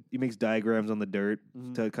he makes diagrams on the dirt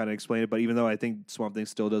to kind of explain it. But even though I think Swamp Thing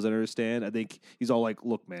still doesn't understand, I think he's all like,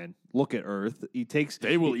 "Look, man, look at Earth."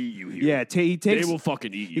 They will eat you here. Yeah, they will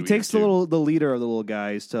fucking eat you. He takes the leader of the little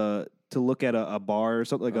guys to look at a bar or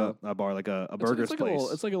something, like a bar, like a burger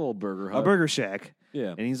place. It's like a little burger hut. A burger shack. Yeah.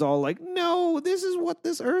 And he's all like, no, this is what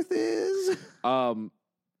this Earth is.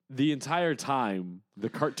 The entire time, the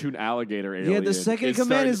cartoon alligator alien. Yeah, the second in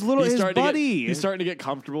command is his buddy. He's starting to get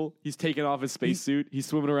comfortable. He's taking off his spacesuit. He's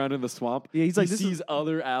swimming around in the swamp. Yeah, he's like, he sees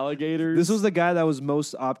other alligators. This was the guy that was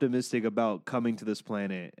most optimistic about coming to this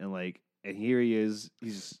planet. And here he is.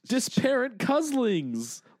 He's disparate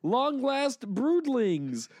cuzzlings, long last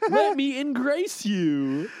broodlings. Let me ingrace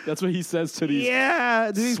you. That's what he says to these.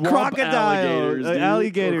 Yeah, these crocodiles,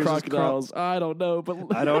 alligators, crocodiles. I don't know,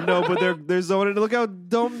 but they're zoning. Look how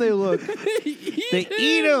dumb they look. They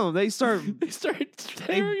eat him. They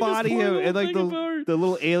body him, and like the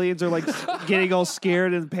little aliens are like getting all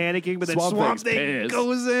scared and panicking. But then Swamp Thing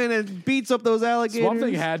goes in and beats up those alligators. Swamp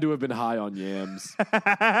Thing had to have been high on yams.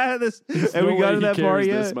 Have we got to that part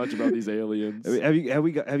yet? This much about these aliens.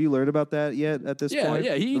 Have you learned about that yet? At this point,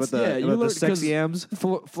 yeah, he eats the sexy yams.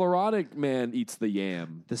 Floronic man eats the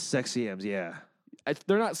yam. The sexy yams, yeah.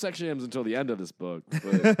 They're not sexy yams until the end of this book.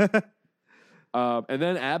 But, and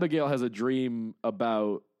then Abigail has a dream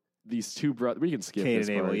about these two brothers. We can skip Cain this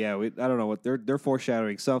and Abel. part. Yeah, I don't know what they're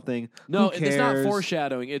foreshadowing something. No, it's not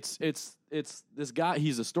foreshadowing. It's this guy.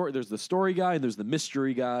 He's a story. There's the story guy and there's the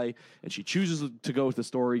mystery guy, and she chooses to go with the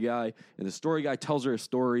story guy. And the story guy tells her a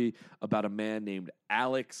story about a man named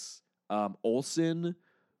Alex Olson,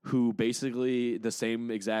 who basically the same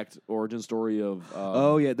exact origin story of.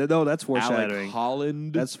 That's foreshadowing. Alec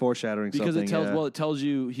Holland. That's foreshadowing because something. it tells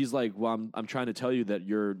you. He's like, well, I'm trying to tell you that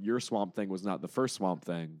your Swamp Thing was not the first Swamp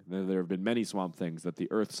Thing. There have been many Swamp Things that the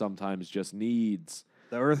Earth sometimes just needs.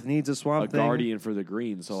 The Earth needs a Swamp Thing. A guardian for the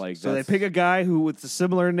green. So they pick a guy who with a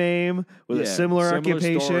similar name, with a similar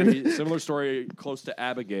occupation. Similar story close to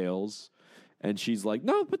Abigail's. And she's like,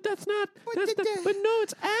 no, but that's not. But no,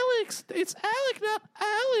 it's Alex. It's Alec, not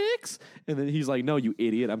Alex. And then he's like, no, you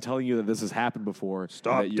idiot. I'm telling you that this has happened before.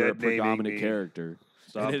 Stop that you're a dead-naming predominant me. character.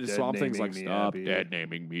 Stop and Swamp Thing's like, dead-naming me, stop Abby. dead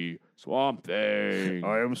naming me, Swamp Thing.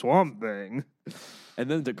 I am Swamp Thing. And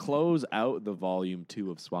then to close out the volume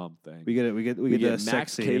 2 of Swamp Thing, We get we the get sex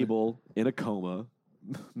Max scene. Cable in a coma.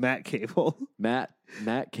 Matt Cable. Matt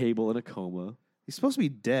Cable in a coma. He's supposed to be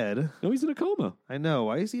dead. No, he's in a coma. I know.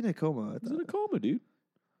 Why is he in a coma? He's in a coma, dude.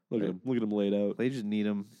 Look at him. Look at him laid out. They just need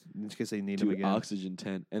him in case they need him Dude, again. oxygen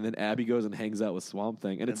tent. And then Abby goes and hangs out with Swamp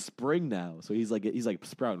Thing. And it's spring now. So he's like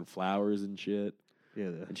sprouting flowers and shit. Yeah.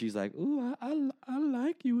 And she's like, ooh, I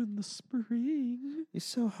like you in the spring. You're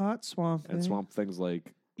so hot, Swamp Thing. And Swamp Thing's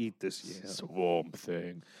like, Eat this, yeah. Swamp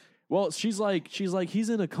Thing. Well, she's like, he's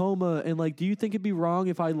in a coma, and like, do you think it'd be wrong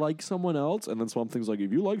if I like someone else? And then Swamp Thing's like,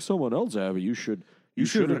 if you like someone else, Abby, you should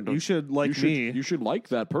like me. You should like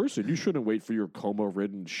that person. You shouldn't wait for your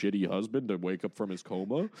coma-ridden, shitty husband to wake up from his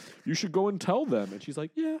coma. You should go and tell them. And she's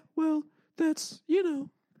like, yeah, well, that's,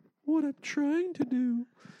 what I'm trying to do.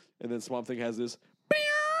 And then Swamp Thing has this,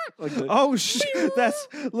 like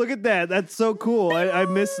look at that. That's so cool. I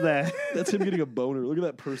missed that. that's him getting a boner. Look at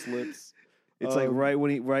that pursed lips. It's like right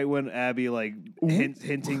when Abby like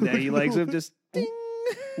hinting that he likes him, just ding,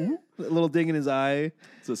 a little ding in his eye.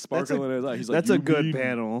 It's a sparkle in his eye. He's like, that's you a good mean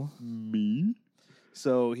panel. Me?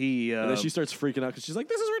 So he and then she starts freaking out because she's like,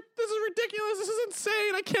 this is ridiculous. This is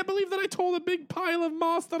insane. I can't believe that I told a big pile of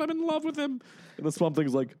moss that I'm in love with him. And the Swamp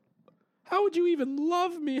Thing's like, how would you even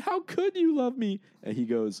love me? How could you love me? And he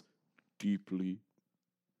goes, deeply,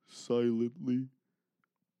 silently,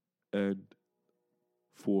 and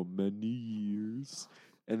for many years.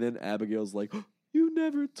 And then Abigail's like, you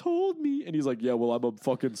never told me. And he's like, yeah, well, I'm a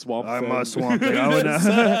fucking Swamp Thing. I'm a Swamp Thing.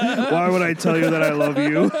 Why would I tell you that I love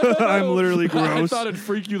you? I'm literally gross. I thought it'd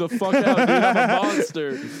freak you the fuck out, dude. I'm a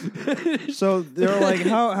monster. So they're like,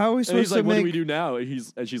 how are we supposed and he's to like, make... what do we do now?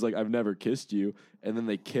 And she's like, I've never kissed you. And then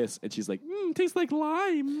they kiss, and she's like, tastes like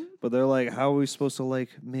lime. But they're like, how are we supposed to like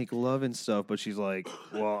make love and stuff? But she's like,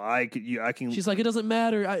 well, I can. She's like, it doesn't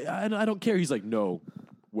matter. I don't care. He's like, no,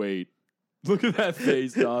 wait. Look at that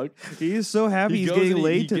face, dog. He is so happy he's getting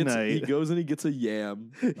laid tonight. He goes and he gets a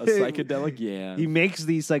yam, a psychedelic yam. He makes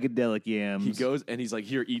these psychedelic yams. He goes and he's like,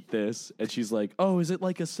 here, eat this. And she's like, oh, is it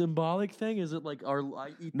like a symbolic thing? Is it like, I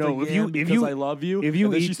eat the yam because I love you? If you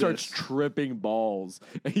and then eat she starts this. tripping balls.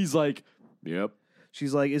 And he's like, yep.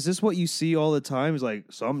 She's like, is this what you see all the time? He's like,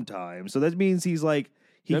 sometimes. So that means he's like,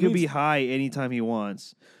 he could be high anytime he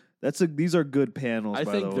wants. These are good panels, by the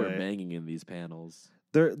way. I think they're banging in these panels.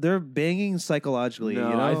 They're banging psychologically. No,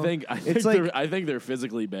 you know? I think they're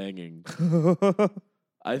physically banging.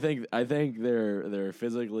 I think they're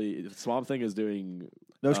physically. Swamp Thing is doing.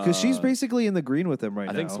 No, because she's basically in the green with him right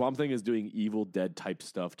now. I think Swamp Thing is doing Evil Dead type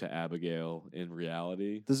stuff to Abigail in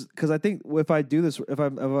reality. Because I think if I do this, if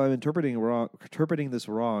I'm interpreting this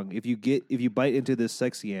wrong, if you bite into this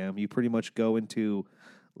sex yam, you pretty much go into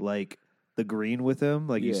like the green with him,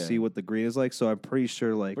 like you see what the green is like. So I'm pretty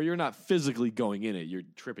sure, like, but you're not physically going in it; you're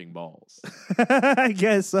tripping balls. I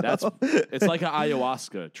guess so. It's like an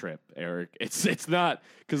ayahuasca trip, Eric. It's not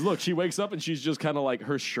because look, she wakes up and she's just kind of like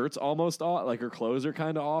her shirt's almost off, like her clothes are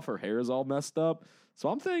kind of off, her hair is all messed up.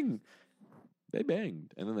 Swamp Thing, they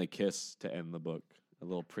banged and then they kiss to end the book. A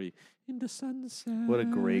little pretty in the sunset. What a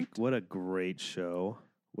great show!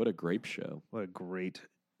 What a grape show! What a great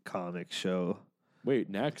comic show!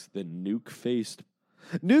 Wait, next, the Nuke Face.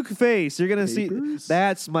 Nuke Face. You're gonna see.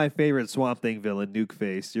 That's my favorite Swamp Thing villain, Nuke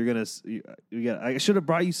Face. You're gonna. I should have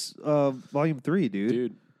brought you Volume 3, dude.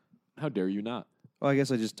 Dude, how dare you not? Well, I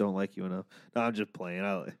guess I just don't like you enough. No, I'm just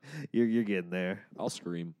playing. You're getting there. I'll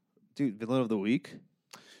scream, dude. Villain of the week.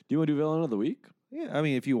 Do you want to do Villain of the Week? Yeah, I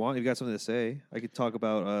mean, if you want, you've got something to say. I could talk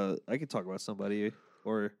about. Somebody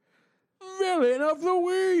or. Villain of the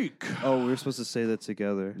Week. Oh, we were supposed to say that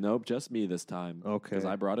together. Nope, just me this time. Okay. Because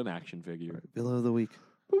I brought an action figure. Right. Villain of the Week.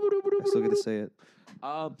 I still get to say it.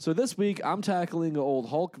 So this week, I'm tackling an old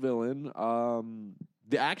Hulk villain.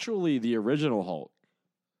 The original Hulk.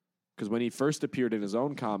 Because when he first appeared in his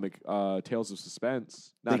own comic, Tales of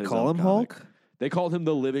Suspense. They call him Hulk? They called him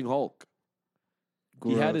the Living Hulk.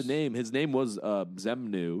 Gross. He had a name. His name was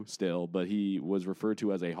Zemnu still, but he was referred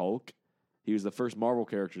to as a Hulk. He was the first Marvel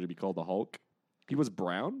character to be called the Hulk. He was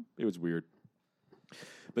brown. It was weird.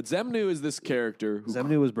 But Zemnu is this character.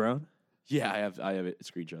 Zemnu was brown? Yeah, I have it,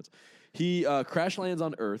 screenshots. He crash lands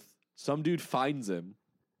on Earth. Some dude finds him,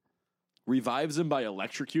 revives him by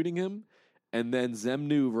electrocuting him, and then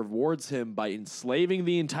Zemnu rewards him by enslaving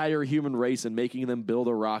the entire human race and making them build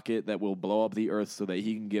a rocket that will blow up the Earth so that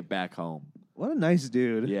he can get back home. What a nice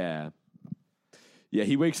dude. Yeah. Yeah,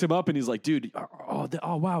 he wakes him up and he's like, dude,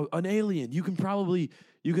 oh wow, an alien. You could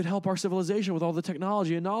help our civilization with all the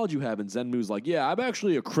technology and knowledge you have. And Zenmu's like, yeah, I'm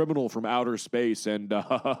actually a criminal from outer space and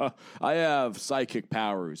I have psychic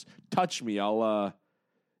powers. Touch me,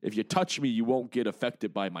 If you touch me, you won't get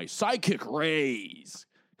affected by my psychic rays.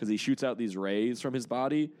 Because he shoots out these rays from his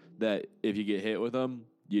body that if you get hit with them,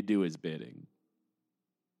 you do his bidding.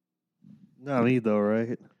 Not me though,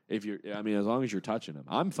 right? As long as you're touching him,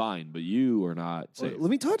 I'm fine, but you are not safe. Let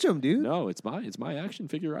me touch him, dude. No, it's my action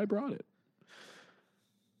figure. I brought it.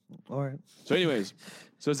 All right. So anyways,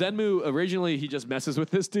 Zenmu, originally he just messes with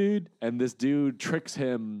this dude, and this dude tricks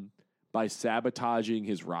him by sabotaging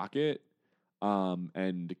his rocket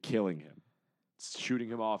and killing him, shooting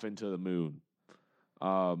him off into the moon.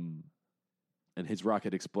 And his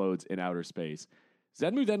rocket explodes in outer space.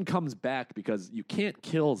 Zenmu then comes back because you can't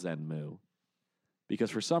kill Zenmu. Because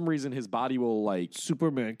for some reason his body will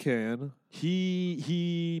Superman can.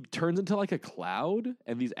 He turns into like a cloud,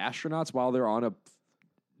 and these astronauts while they're on a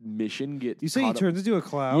mission get You say he turns into a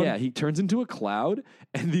cloud? Yeah, he turns into a cloud,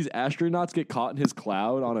 and these astronauts get caught in his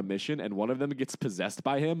cloud on a mission, and one of them gets possessed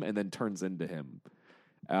by him and then turns into him.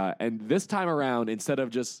 And this time around, instead of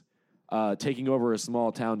just taking over a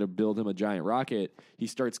small town to build him a giant rocket, he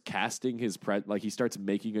starts casting he starts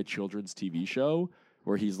making a children's TV show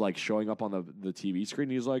where he's showing up on the TV screen.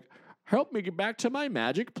 And he's like, "Help me get back to my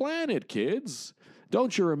magic planet, kids.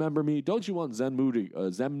 Don't you remember me? Don't you want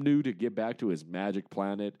Zemnu to get back to his magic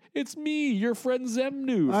planet? It's me, your friend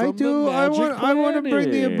Zemnu. I do. I want to bring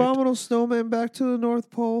the abominable snowman back to the North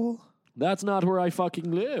Pole." That's not where I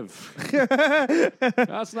fucking live.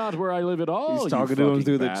 That's not where I live at all. He's talking to him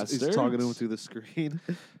through the screen.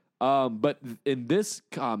 But in this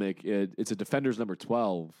comic, it's a Defenders number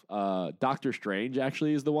 12. Doctor Strange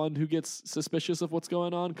actually is the one who gets suspicious of what's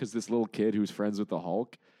going on because this little kid who's friends with the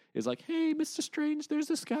Hulk is like, "Hey, Mr. Strange, there's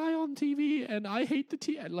this guy on TV, and I hate the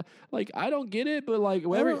TV. I don't get it, but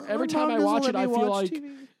every time I watch it, I feel like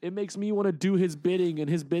TV. It makes me want to do his bidding, and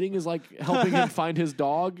his bidding is helping him find his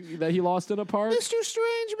dog that he lost in a park." Mr.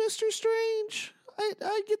 Strange.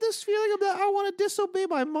 I get this feeling that I want to disobey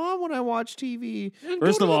my mom when I watch TV. And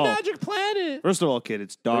first of all, Magic Planet. First of all, kid,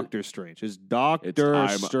 it's Doctor Strange. It's Doctor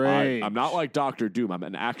Strange. I'm not like Doctor Doom. I'm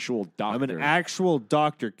an actual doctor. I'm an actual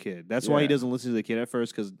doctor, kid. That's why he doesn't listen to the kid at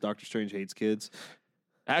first, because Doctor Strange hates kids.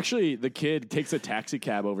 Actually, the kid takes a taxi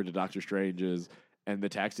cab over to Doctor Strange's, and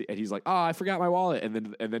he's like, "Oh, I forgot my wallet," and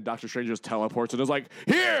then Doctor Strange just teleports and is like,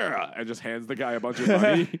 "Here," and just hands the guy a bunch of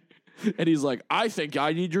money. And he's like, "I think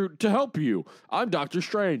I need to help you. I'm Doctor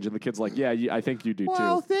Strange." And the kid's like, "Yeah, I think you do too."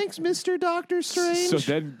 Well, thanks, Mr. Doctor Strange. So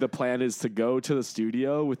then the plan is to go to the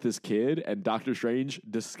studio with this kid and Doctor Strange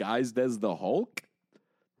disguised as the Hulk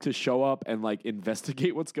to show up and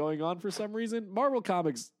investigate what's going on for some reason. Marvel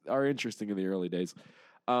comics are interesting in the early days.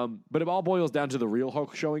 But it all boils down to the real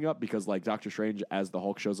Hulk showing up because Doctor Strange as the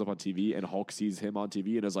Hulk shows up on TV and Hulk sees him on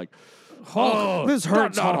TV and is like, "Hulk, this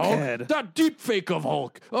hurts, not Hulk. Head. That deep fake of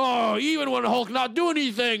Hulk. Oh, even when Hulk not do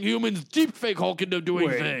anything, humans deep fake Hulk into doing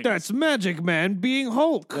things." That's Magic Man being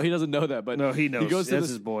Hulk. No, he doesn't know that, but no, he knows. He goes That's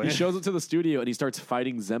his boy. He shows up to the studio and he starts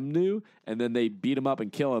fighting Zemnu, and then they beat him up and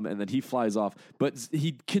kill him, and then he flies off. But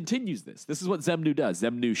he continues this. This is what Zemnu does.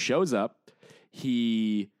 Zemnu shows up.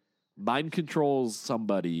 He mind controls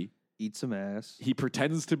somebody, eats some ass. He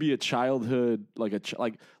pretends to be a childhood,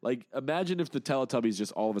 imagine if the Teletubbies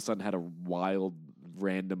just all of a sudden had a wild,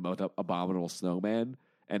 random, abominable snowman,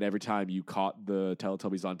 and every time you caught the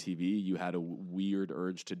Teletubbies on TV, you had a weird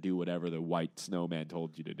urge to do whatever the white snowman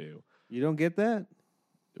told you to do. You don't get that?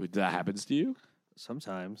 That happens to you?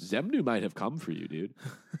 Sometimes. Zemnu might have come for you, dude.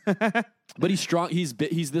 But he's strong. He's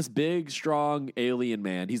this big, strong alien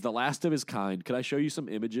man. He's the last of his kind. Could I show you some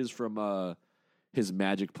images from his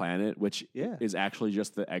magic planet, which is actually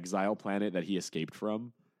just the exile planet that he escaped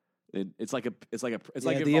from? It's like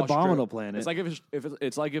the abominable planet.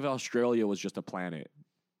 It's like if Australia was just a planet.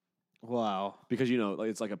 Wow. Because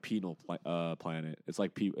it's like a penal planet. It's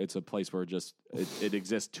like it's a place where just it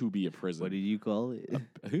exists to be a prison. What did you call it?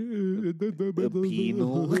 A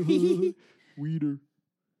penal wiener.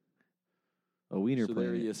 A wiener so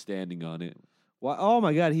planet. there he is standing on it. Why, oh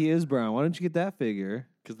my God, he is brown. Why don't you get that figure?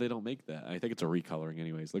 Because they don't make that. I think it's a recoloring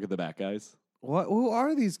anyways. Look at the back, guys. What? Who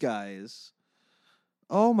are these guys?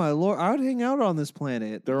 Oh my Lord, I would hang out on this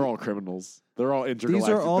planet. They're all criminals. They're all intergalactic.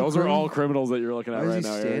 Those are all criminals that you're looking at right now. Why is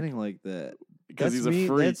he standing like that? Because he's a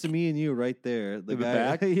freak. That's me and you right there. The guy.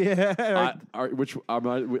 Back? Yeah.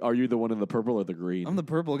 Are you the one in the purple or the green? I'm the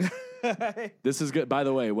purple guy. This is good. By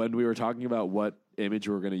the way, when we were talking about what image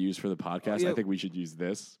we're going to use for the podcast, I think we should use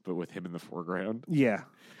this, but with him in the foreground. Yeah.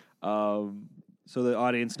 So the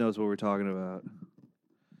audience knows what we're talking about.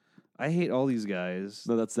 I hate all these guys.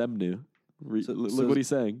 No, that's Zemnu. Look what he's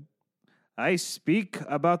saying. I speak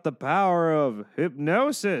about the power of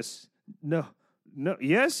hypnosis. No,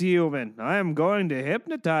 yes, human. I am going to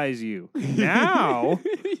hypnotize you. Now,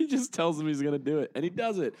 just tells him he's going to do it, and he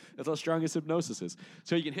does it. That's how strong his hypnosis is.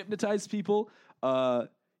 So he can hypnotize people. Doctor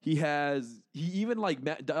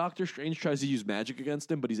Strange tries to use magic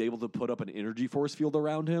against him, but he's able to put up an energy force field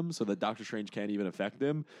around him so that Doctor Strange can't even affect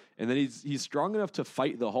him. And then he's strong enough to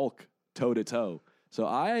fight the Hulk toe to toe. So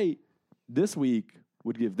I this week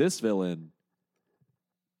would give this villain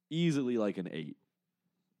easily like an 8.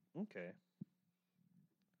 Okay.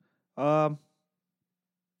 How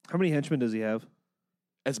many henchmen does he have?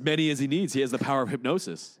 As many as he needs. He has the power of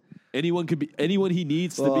hypnosis. Anyone he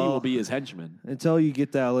needs to be will be his henchman. Until you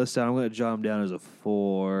get that list out, I'm going to jot him down as a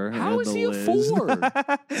 4. How is he a 4?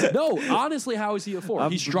 No, honestly, how is he a 4?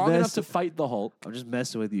 He's strong enough to fight the Hulk. I'm just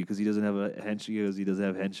messing with you because he doesn't have a henchman. He doesn't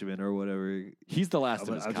have henchmen or whatever. He's the last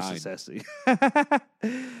of his I'm kind. just assessing.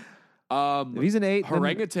 If he's an 8,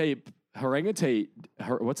 what's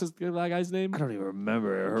that guy's name? I don't even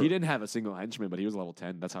remember. He didn't have a single henchman, but he was level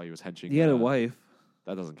 10. That's how he was henching. He had a wife.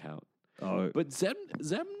 That doesn't count. Oh, but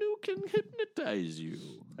Zemnu can hypnotize you.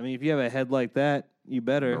 I mean, if you have a head like that, you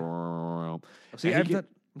better. See, I'm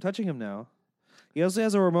touching him now. He also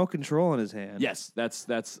has a remote control in his hand. Yes,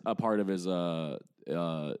 that's a part of his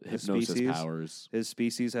hypnosis powers. His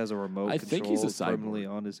species has a remote control think he's a cyborg. permanently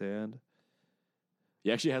on his hand.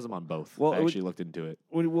 He actually has them on both. Well, I actually looked into it.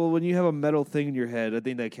 When you have a metal thing in your head, I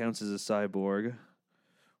think that counts as a cyborg.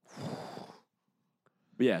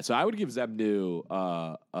 But yeah, so I would give Zemnu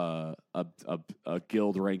a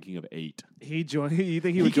guild ranking of 8. You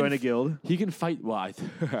think he would join a guild? He can fight. Well, I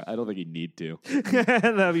don't think he'd need to.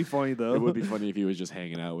 That'd be funny though. It would be funny if he was just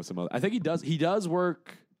hanging out with some other. I think he does. He does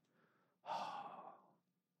work.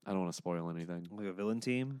 I don't want to spoil anything. Like a villain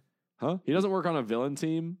team? Huh? He doesn't work on a villain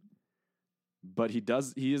team, but he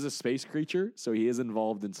does. He is a space creature, so he is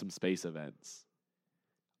involved in some space events.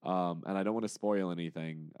 And I don't want to spoil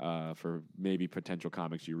anything for maybe potential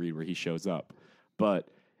comics you read where he shows up. But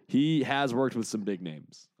he has worked with some big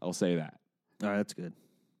names. I'll say that. All right, that's good.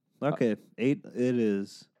 Okay, 8 it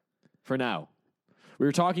is. For now. We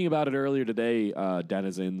were talking about it earlier today,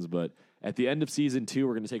 denizens, but at the end of Season 2,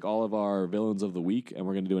 we're going to take all of our villains of the week, and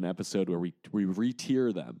we're going to do an episode where we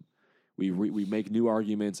re-tier them. We make new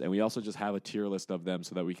arguments, and we also just have a tier list of them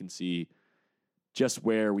so that we can see just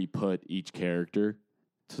where we put each character.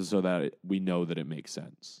 So that we know that it makes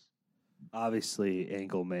sense. Obviously,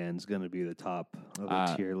 Angleman's going to be the top of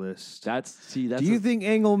the tier list. Do you think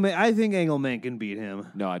Angleman? I think Angleman can beat him.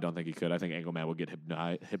 No, I don't think he could. I think Angleman would get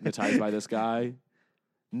hypnotized by this guy.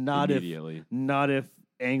 Immediately. Not if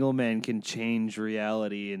Angleman can change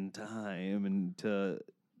reality and time and to.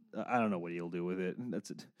 I don't know what he'll do with it.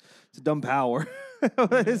 It's a dumb power.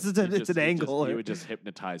 It's an angle. He would just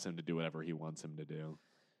hypnotize him to do whatever he wants him to do.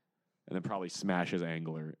 And then probably smash his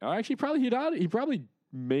angler. Or actually, he'd probably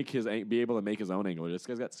be able to make his own angler. This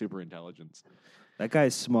guy's got super intelligence. That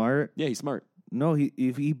guy's smart. Yeah, he's smart. No,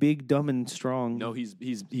 he big, dumb, and strong. No, he's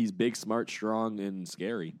big, smart, strong, and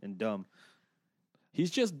scary. And dumb.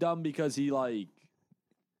 He's just dumb because he's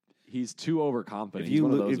too overconfident.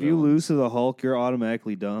 If you lose to the Hulk, you're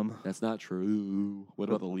automatically dumb. That's not true. What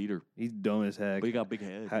about the leader? He's dumb as heck. But he got a big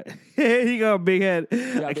head. He got a big head.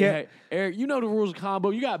 I can't. Eric, you know the rules of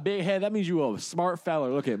combo. You got a big head. That means you a smart fella.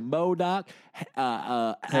 Look at MODOK,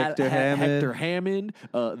 Hector Hammond,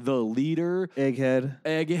 the leader,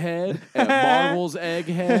 Egghead, Marvel's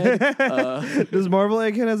Egghead. Does Marvel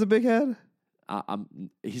Egghead has a big head?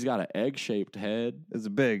 He's got an egg-shaped head. It's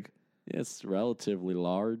big. It's relatively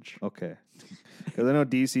large. Okay. Because I know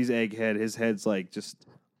DC's Egghead, his head's like just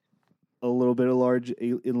a little bit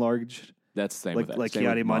enlarged. That's the same like with like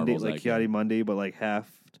Kiadi Monday, but like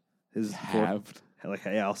half his halved.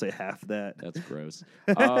 I'll say half that. That's gross.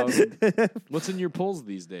 What's in your pulls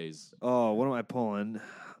these days? Oh, what am I pulling?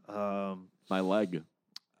 My leg.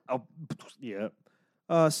 Oh, yeah.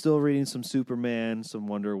 Still reading some Superman, some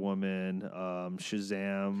Wonder Woman,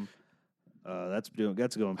 Shazam. That's going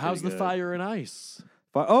pretty How's the good. Fire and Ice?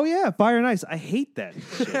 Oh yeah, Fire and Ice. I hate that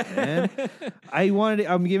shit, man. I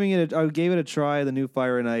gave it a try, the new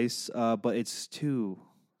Fire and Ice, but it's too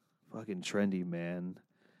fucking trendy, man.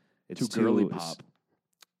 It's too girly pop.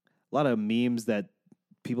 A lot of memes that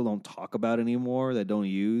people don't talk about anymore, that don't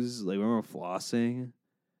use. Like, remember flossing?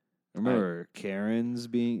 Remember Karens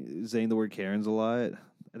saying the word Karens a lot?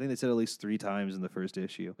 I think they said at least 3 times in the first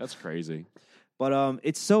issue. That's crazy. But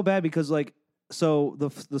it's so bad because the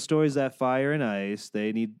stories that Fire and Ice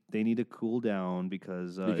they need to cool down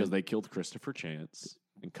because they killed Christopher Chance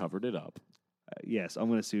and covered it up Yes, I'm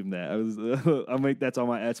going to assume that. That's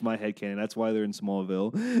my headcanon. That's why they're in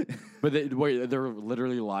Smallville. But they're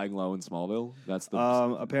literally lying low in Smallville. That's the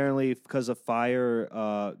apparently because of Fire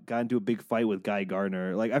got into a big fight with Guy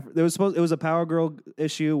Gardner. Like it was a Power Girl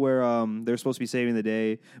issue where they're supposed to be saving the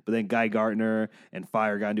day, but then Guy Gardner and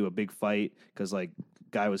Fire got into a big fight because like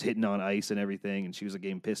Guy was hitting on ice and everything, and she was like,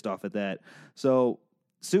 getting pissed off at that. So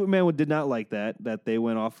Superman did not like that they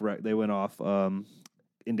went off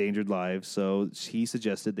endangered lives. So he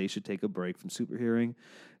suggested they should take a break from superheroing,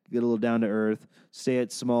 get a little down to earth, stay at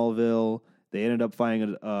Smallville. They ended up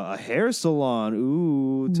finding a hair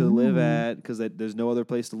salon, to live at, because there's no other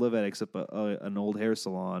place to live at except an old hair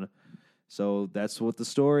salon. So that's what the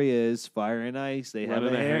story is. Fire and Ice, they have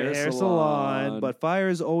a hair salon. But Fire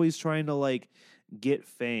is always trying to, like, get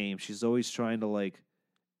fame. She's always trying to, like,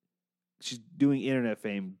 she's doing internet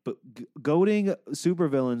fame, but goading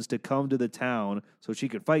supervillains to come to the town so she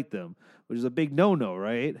could fight them, which is a big no-no,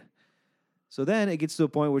 right? So then it gets to a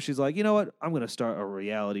point where she's like, you know what? I'm going to start a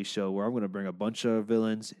reality show where I'm going to bring a bunch of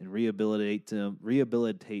villains and rehabilitate them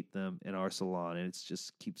in our salon. And it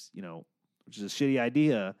just keeps, which is a shitty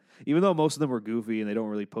idea, even though most of them are goofy and they don't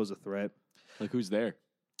really pose a threat. Like, who's there?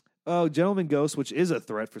 Oh, Gentleman Ghost, which is a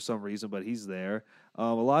threat for some reason, but he's there.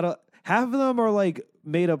 Half of them are like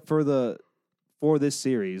made up for this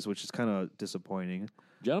series, which is kind of disappointing.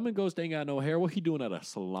 Gentleman Ghost ain't got no hair. What he doing at a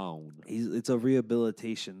salon? It's a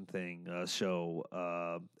rehabilitation thing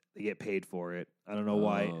show. They get paid for it. I don't know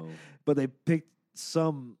why, but they picked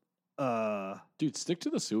some. Dude, stick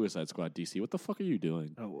to the Suicide Squad, DC. What the fuck are you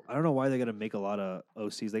doing? I don't know why they got to make a lot of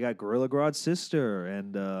OCs. They got Gorilla Grodd's sister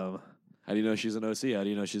and. How do you know she's an OC? How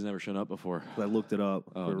do you know she's never shown up before? I looked it up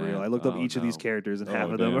for man. real. I looked up each of these characters, and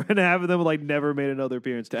half of them like never made another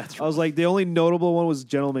appearance. That's I was like, the only notable one was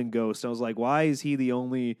Gentleman Ghost. I was like, why is he the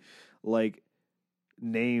only like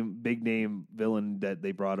big name villain that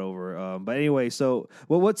they brought over? But anyway, so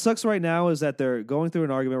what sucks right now is that they're going through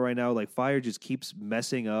an argument right now. Like Fire just keeps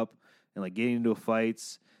messing up and like getting into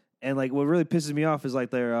fights. And like what really pisses me off is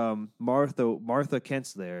like their Martha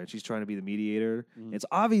Kent's there and she's trying to be the mediator. It's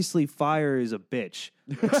obviously Fire is a bitch.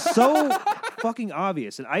 It's so fucking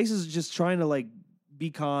obvious. And Ice is just trying to like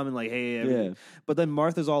be calm and like, hey, yeah. But then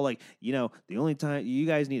Martha's all like, the only time you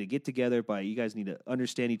guys need to get together, you guys need to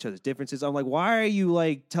understand each other's differences. I'm like, why are you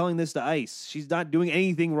like telling this to Ice? She's not doing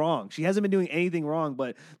anything wrong. She hasn't been doing anything wrong,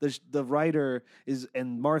 but the writer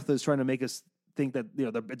and Martha's trying to make us think that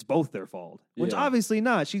it's both their fault, which obviously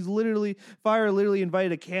not. Fire literally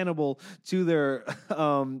invited a cannibal to their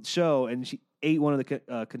show, and she ate one of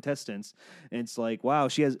the contestants. And it's like, wow,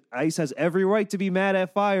 Ice has every right to be mad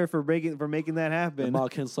at Fire for making that happen. And Ma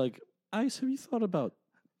Kent's like, Ice, have you thought about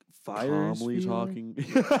Fire's calmly feeling?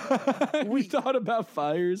 talking? We thought about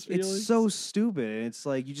Fire's feelings. It's so stupid. And it's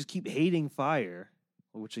like you just keep hating Fire,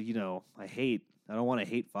 which I hate. I don't want to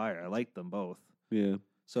hate Fire. I like them both. Yeah.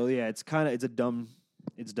 So yeah, it's dumb.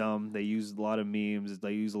 They use a lot of memes.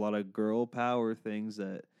 They use a lot of girl power things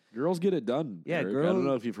that girls get it done. Yeah, Eric. I don't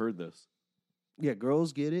know if you've heard this. Yeah,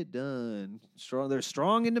 girls get it done. They're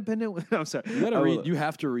strong, independent women. I'm sorry. You gotta read. You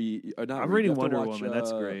have to read. I'm reading Wonder Woman.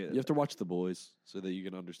 That's great. You have to watch The Boys so that you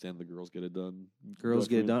can understand the girls get it done. Girls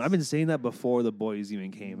get it done. I've been saying that before The Boys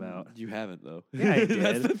even came out. You haven't though. Yeah, I did.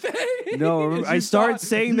 That's the thing. No, I started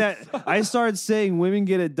saying that. I started saying women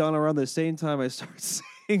get it done around the same time I started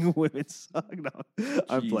saying women suck. No,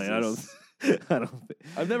 I'm playing. I don't.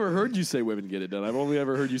 I've never heard you say women get it done. I've only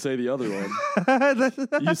ever heard you say the other one.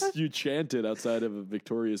 you chanted outside of a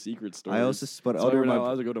Victoria's Secret store. I also, but so under not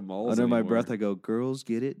allowed to go to malls under anymore. my breath, I go, "Girls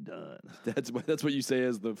get it done." That's what you say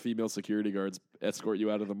as the female security guards escort you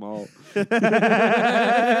out of the mall.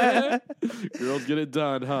 Girls get it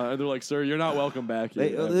done, huh? And they're like, "Sir, you're not welcome back."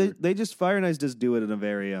 They just Fire and Ice just do it in a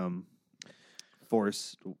very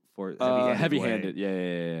heavy-handed.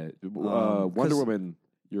 Yeah. Wonder Woman.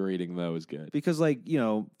 You're reading though is good because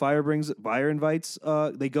Fire invites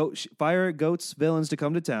Fire goats villains to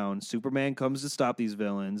come to town. Superman comes to stop these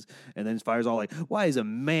villains, and then Fire's all like, "Why is a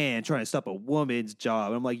man trying to stop a woman's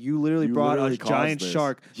job?" And I'm like, "You literally brought a giant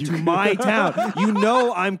shark to my town.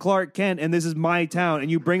 I'm Clark Kent, and this is my town, and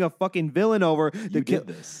you bring a fucking villain over to kill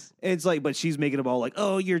this." And it's like, but she's making them all like,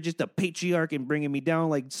 "Oh, you're just a patriarch and bringing me down."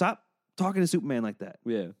 Like, stop talking to Superman like that.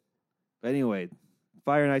 Yeah. But anyway,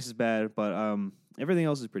 Fire and Ice is bad, but everything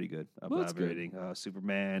else is pretty good. That's good. Rating.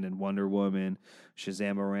 Superman and Wonder Woman,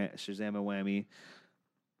 Shazam and Whammy.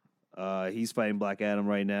 He's fighting Black Adam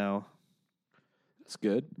right now. That's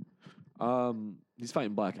good. He's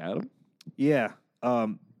fighting Black Adam? Yeah.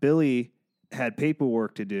 Billy had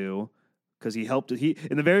paperwork to do because he helped.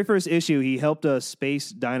 In the very first issue, he helped a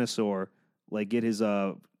space dinosaur like get his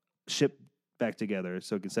ship back together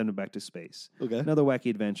so it can send them back to space. Okay. Another wacky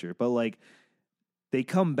adventure. But like they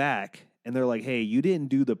come back and they're like, hey, you didn't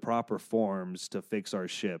do the proper forms to fix our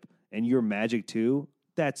ship. And you're magic too?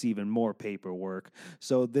 That's even more paperwork.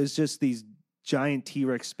 So there's just these giant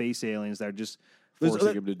T-Rex space aliens that are just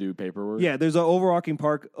Forcing him to do paperwork. Yeah, there's an overarching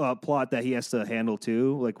plot that he has to handle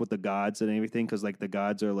too, like with the gods and everything, because like the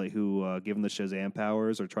gods are like who give him the Shazam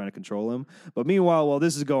powers or trying to control him. But meanwhile, while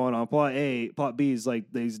this is going on, plot B is like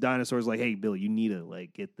these dinosaurs like, hey, Billy, you need to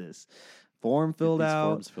like get this form filled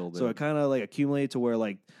out. Forms filled so in. it kind of like accumulated to where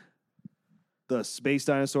like the space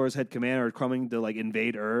dinosaurs head commander are coming to like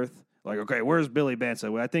invade Earth. Like, okay, where's Billy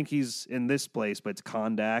Benson? Well, I think he's in this place, but it's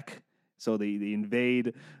Kondak. So they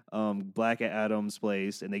invade Black Adam's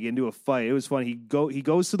place, and they get into a fight. It was funny. He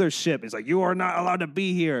goes to their ship. He's like, you are not allowed to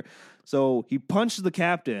be here. So he punches the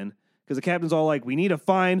captain, because the captain's all like, we need to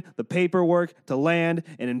find the paperwork to land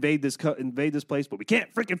and invade this place, but we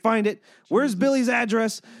can't freaking find it. Where's Billy's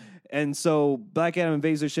address? And so Black Adam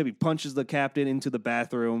invades their ship. He punches the captain into the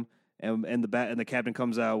bathroom, and the captain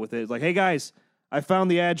comes out with it. It's like, hey, guys, I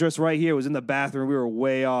found the address right here. It was in the bathroom. We were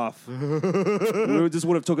way off. This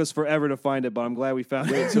would have took us forever to find it, but I'm glad we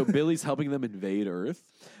found it. So Billy's helping them invade Earth?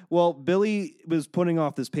 Well, Billy was putting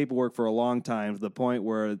off this paperwork for a long time to the point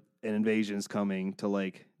where an invasion is coming to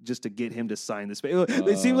like just to get him to sign this.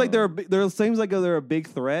 It seems like they're a big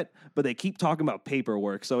threat, but they keep talking about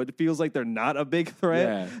paperwork, so it feels like they're not a big threat.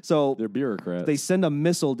 Yeah, so they're bureaucrats. They send a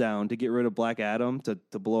missile down to get rid of Black Adam to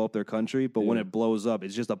blow up their country, but when it blows up,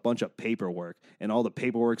 it's just a bunch of paperwork, and all the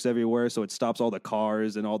paperwork's everywhere, so it stops all the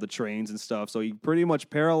cars and all the trains and stuff. So he pretty much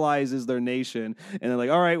paralyzes their nation, and they're like,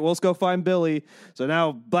 all right, well, let's go find Billy. So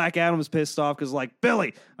now Black Adam's pissed off because like,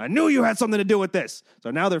 Billy, I knew you had something to do with this. So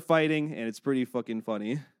now they're fighting, and it's pretty fucking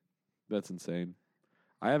funny. That's insane.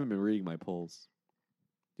 I haven't been reading my polls.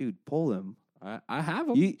 Dude, pull him. I have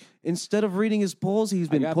them. Instead of reading his polls, he's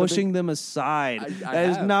been pushing them aside. That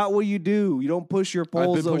is not what you do. You don't push your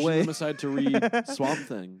polls away. I've been pushing them aside to read Swamp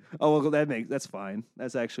Thing. Oh, well, that's fine.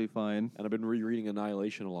 That's actually fine. And I've been rereading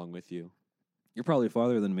Annihilation along with you. You're probably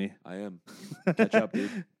farther than me. I am. Catch up,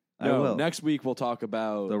 dude. I will. Next week we'll talk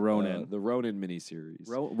about the Ronin. The Ronin miniseries.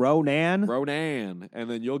 Ronan? Ronan. And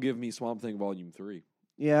then you'll give me Swamp Thing Volume 3.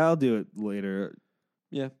 Yeah, I'll do it later.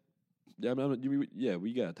 Yeah. Yeah,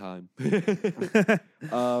 we got time. Is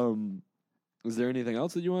there anything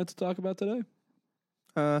else that you wanted to talk about today?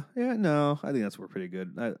 Yeah, no. I think we're pretty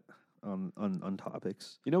good on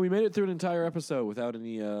topics. You know, we made it through an entire episode without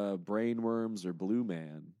any brain worms or Blue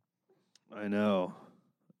Man. I know.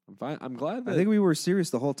 I'm fine. I'm glad that I think we were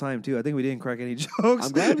serious the whole time too. I think we didn't crack any jokes.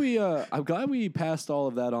 I'm glad we passed all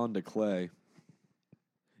of that on to Clay.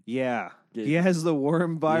 Yeah. He has the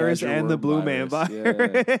worm virus and the Blue Man virus.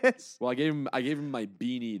 Yeah. Well, I gave him my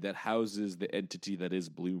beanie that houses the entity that is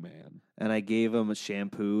Blue Man. And I gave him a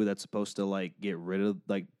shampoo that's supposed to like get rid of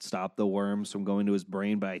stop the worms from going to his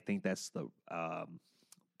brain, but I think that's not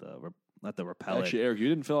the repellent. Actually, Eric, you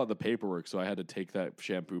didn't fill out the paperwork, so I had to take that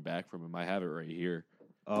shampoo back from him. I have it right here.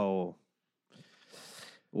 Oh.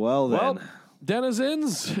 Well then.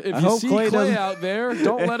 Denizens, if you see Clay out there,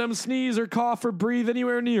 don't let him sneeze or cough or breathe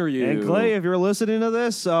anywhere near you. And Clay, if you're listening to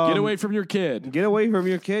this, get away from your kid. Get away from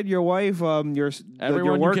your kid, your wife, everyone your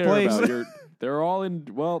workplace. You care about. They're all in.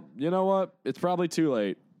 Well, you know what? It's probably too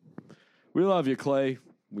late. We love you, Clay.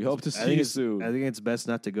 We hope to see you soon. I think it's best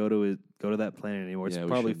not to go to that planet anymore. It's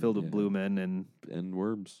probably filled with blue men and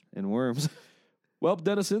worms. Well,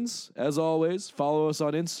 denizens, as always, follow us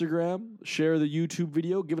on Instagram, share the YouTube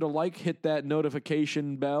video, give it a like, hit that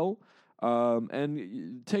notification bell,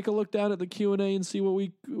 and take a look down at the Q&A and see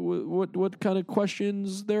what kind of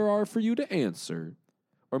questions there are for you to answer.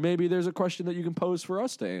 Or maybe there's a question that you can pose for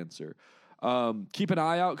us to answer. Keep an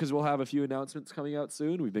eye out because we'll have a few announcements coming out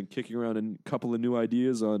soon. We've been kicking around a couple of new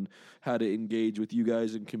ideas on how to engage with you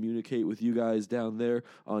guys and communicate with you guys down there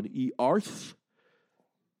on eArth.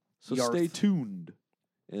 So stay tuned.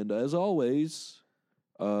 And as always,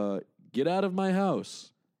 get out of my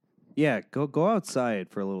house. Yeah, go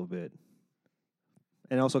outside for a little bit.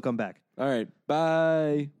 And also come back. All right,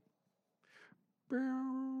 bye.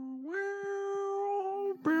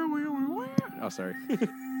 Oh, sorry.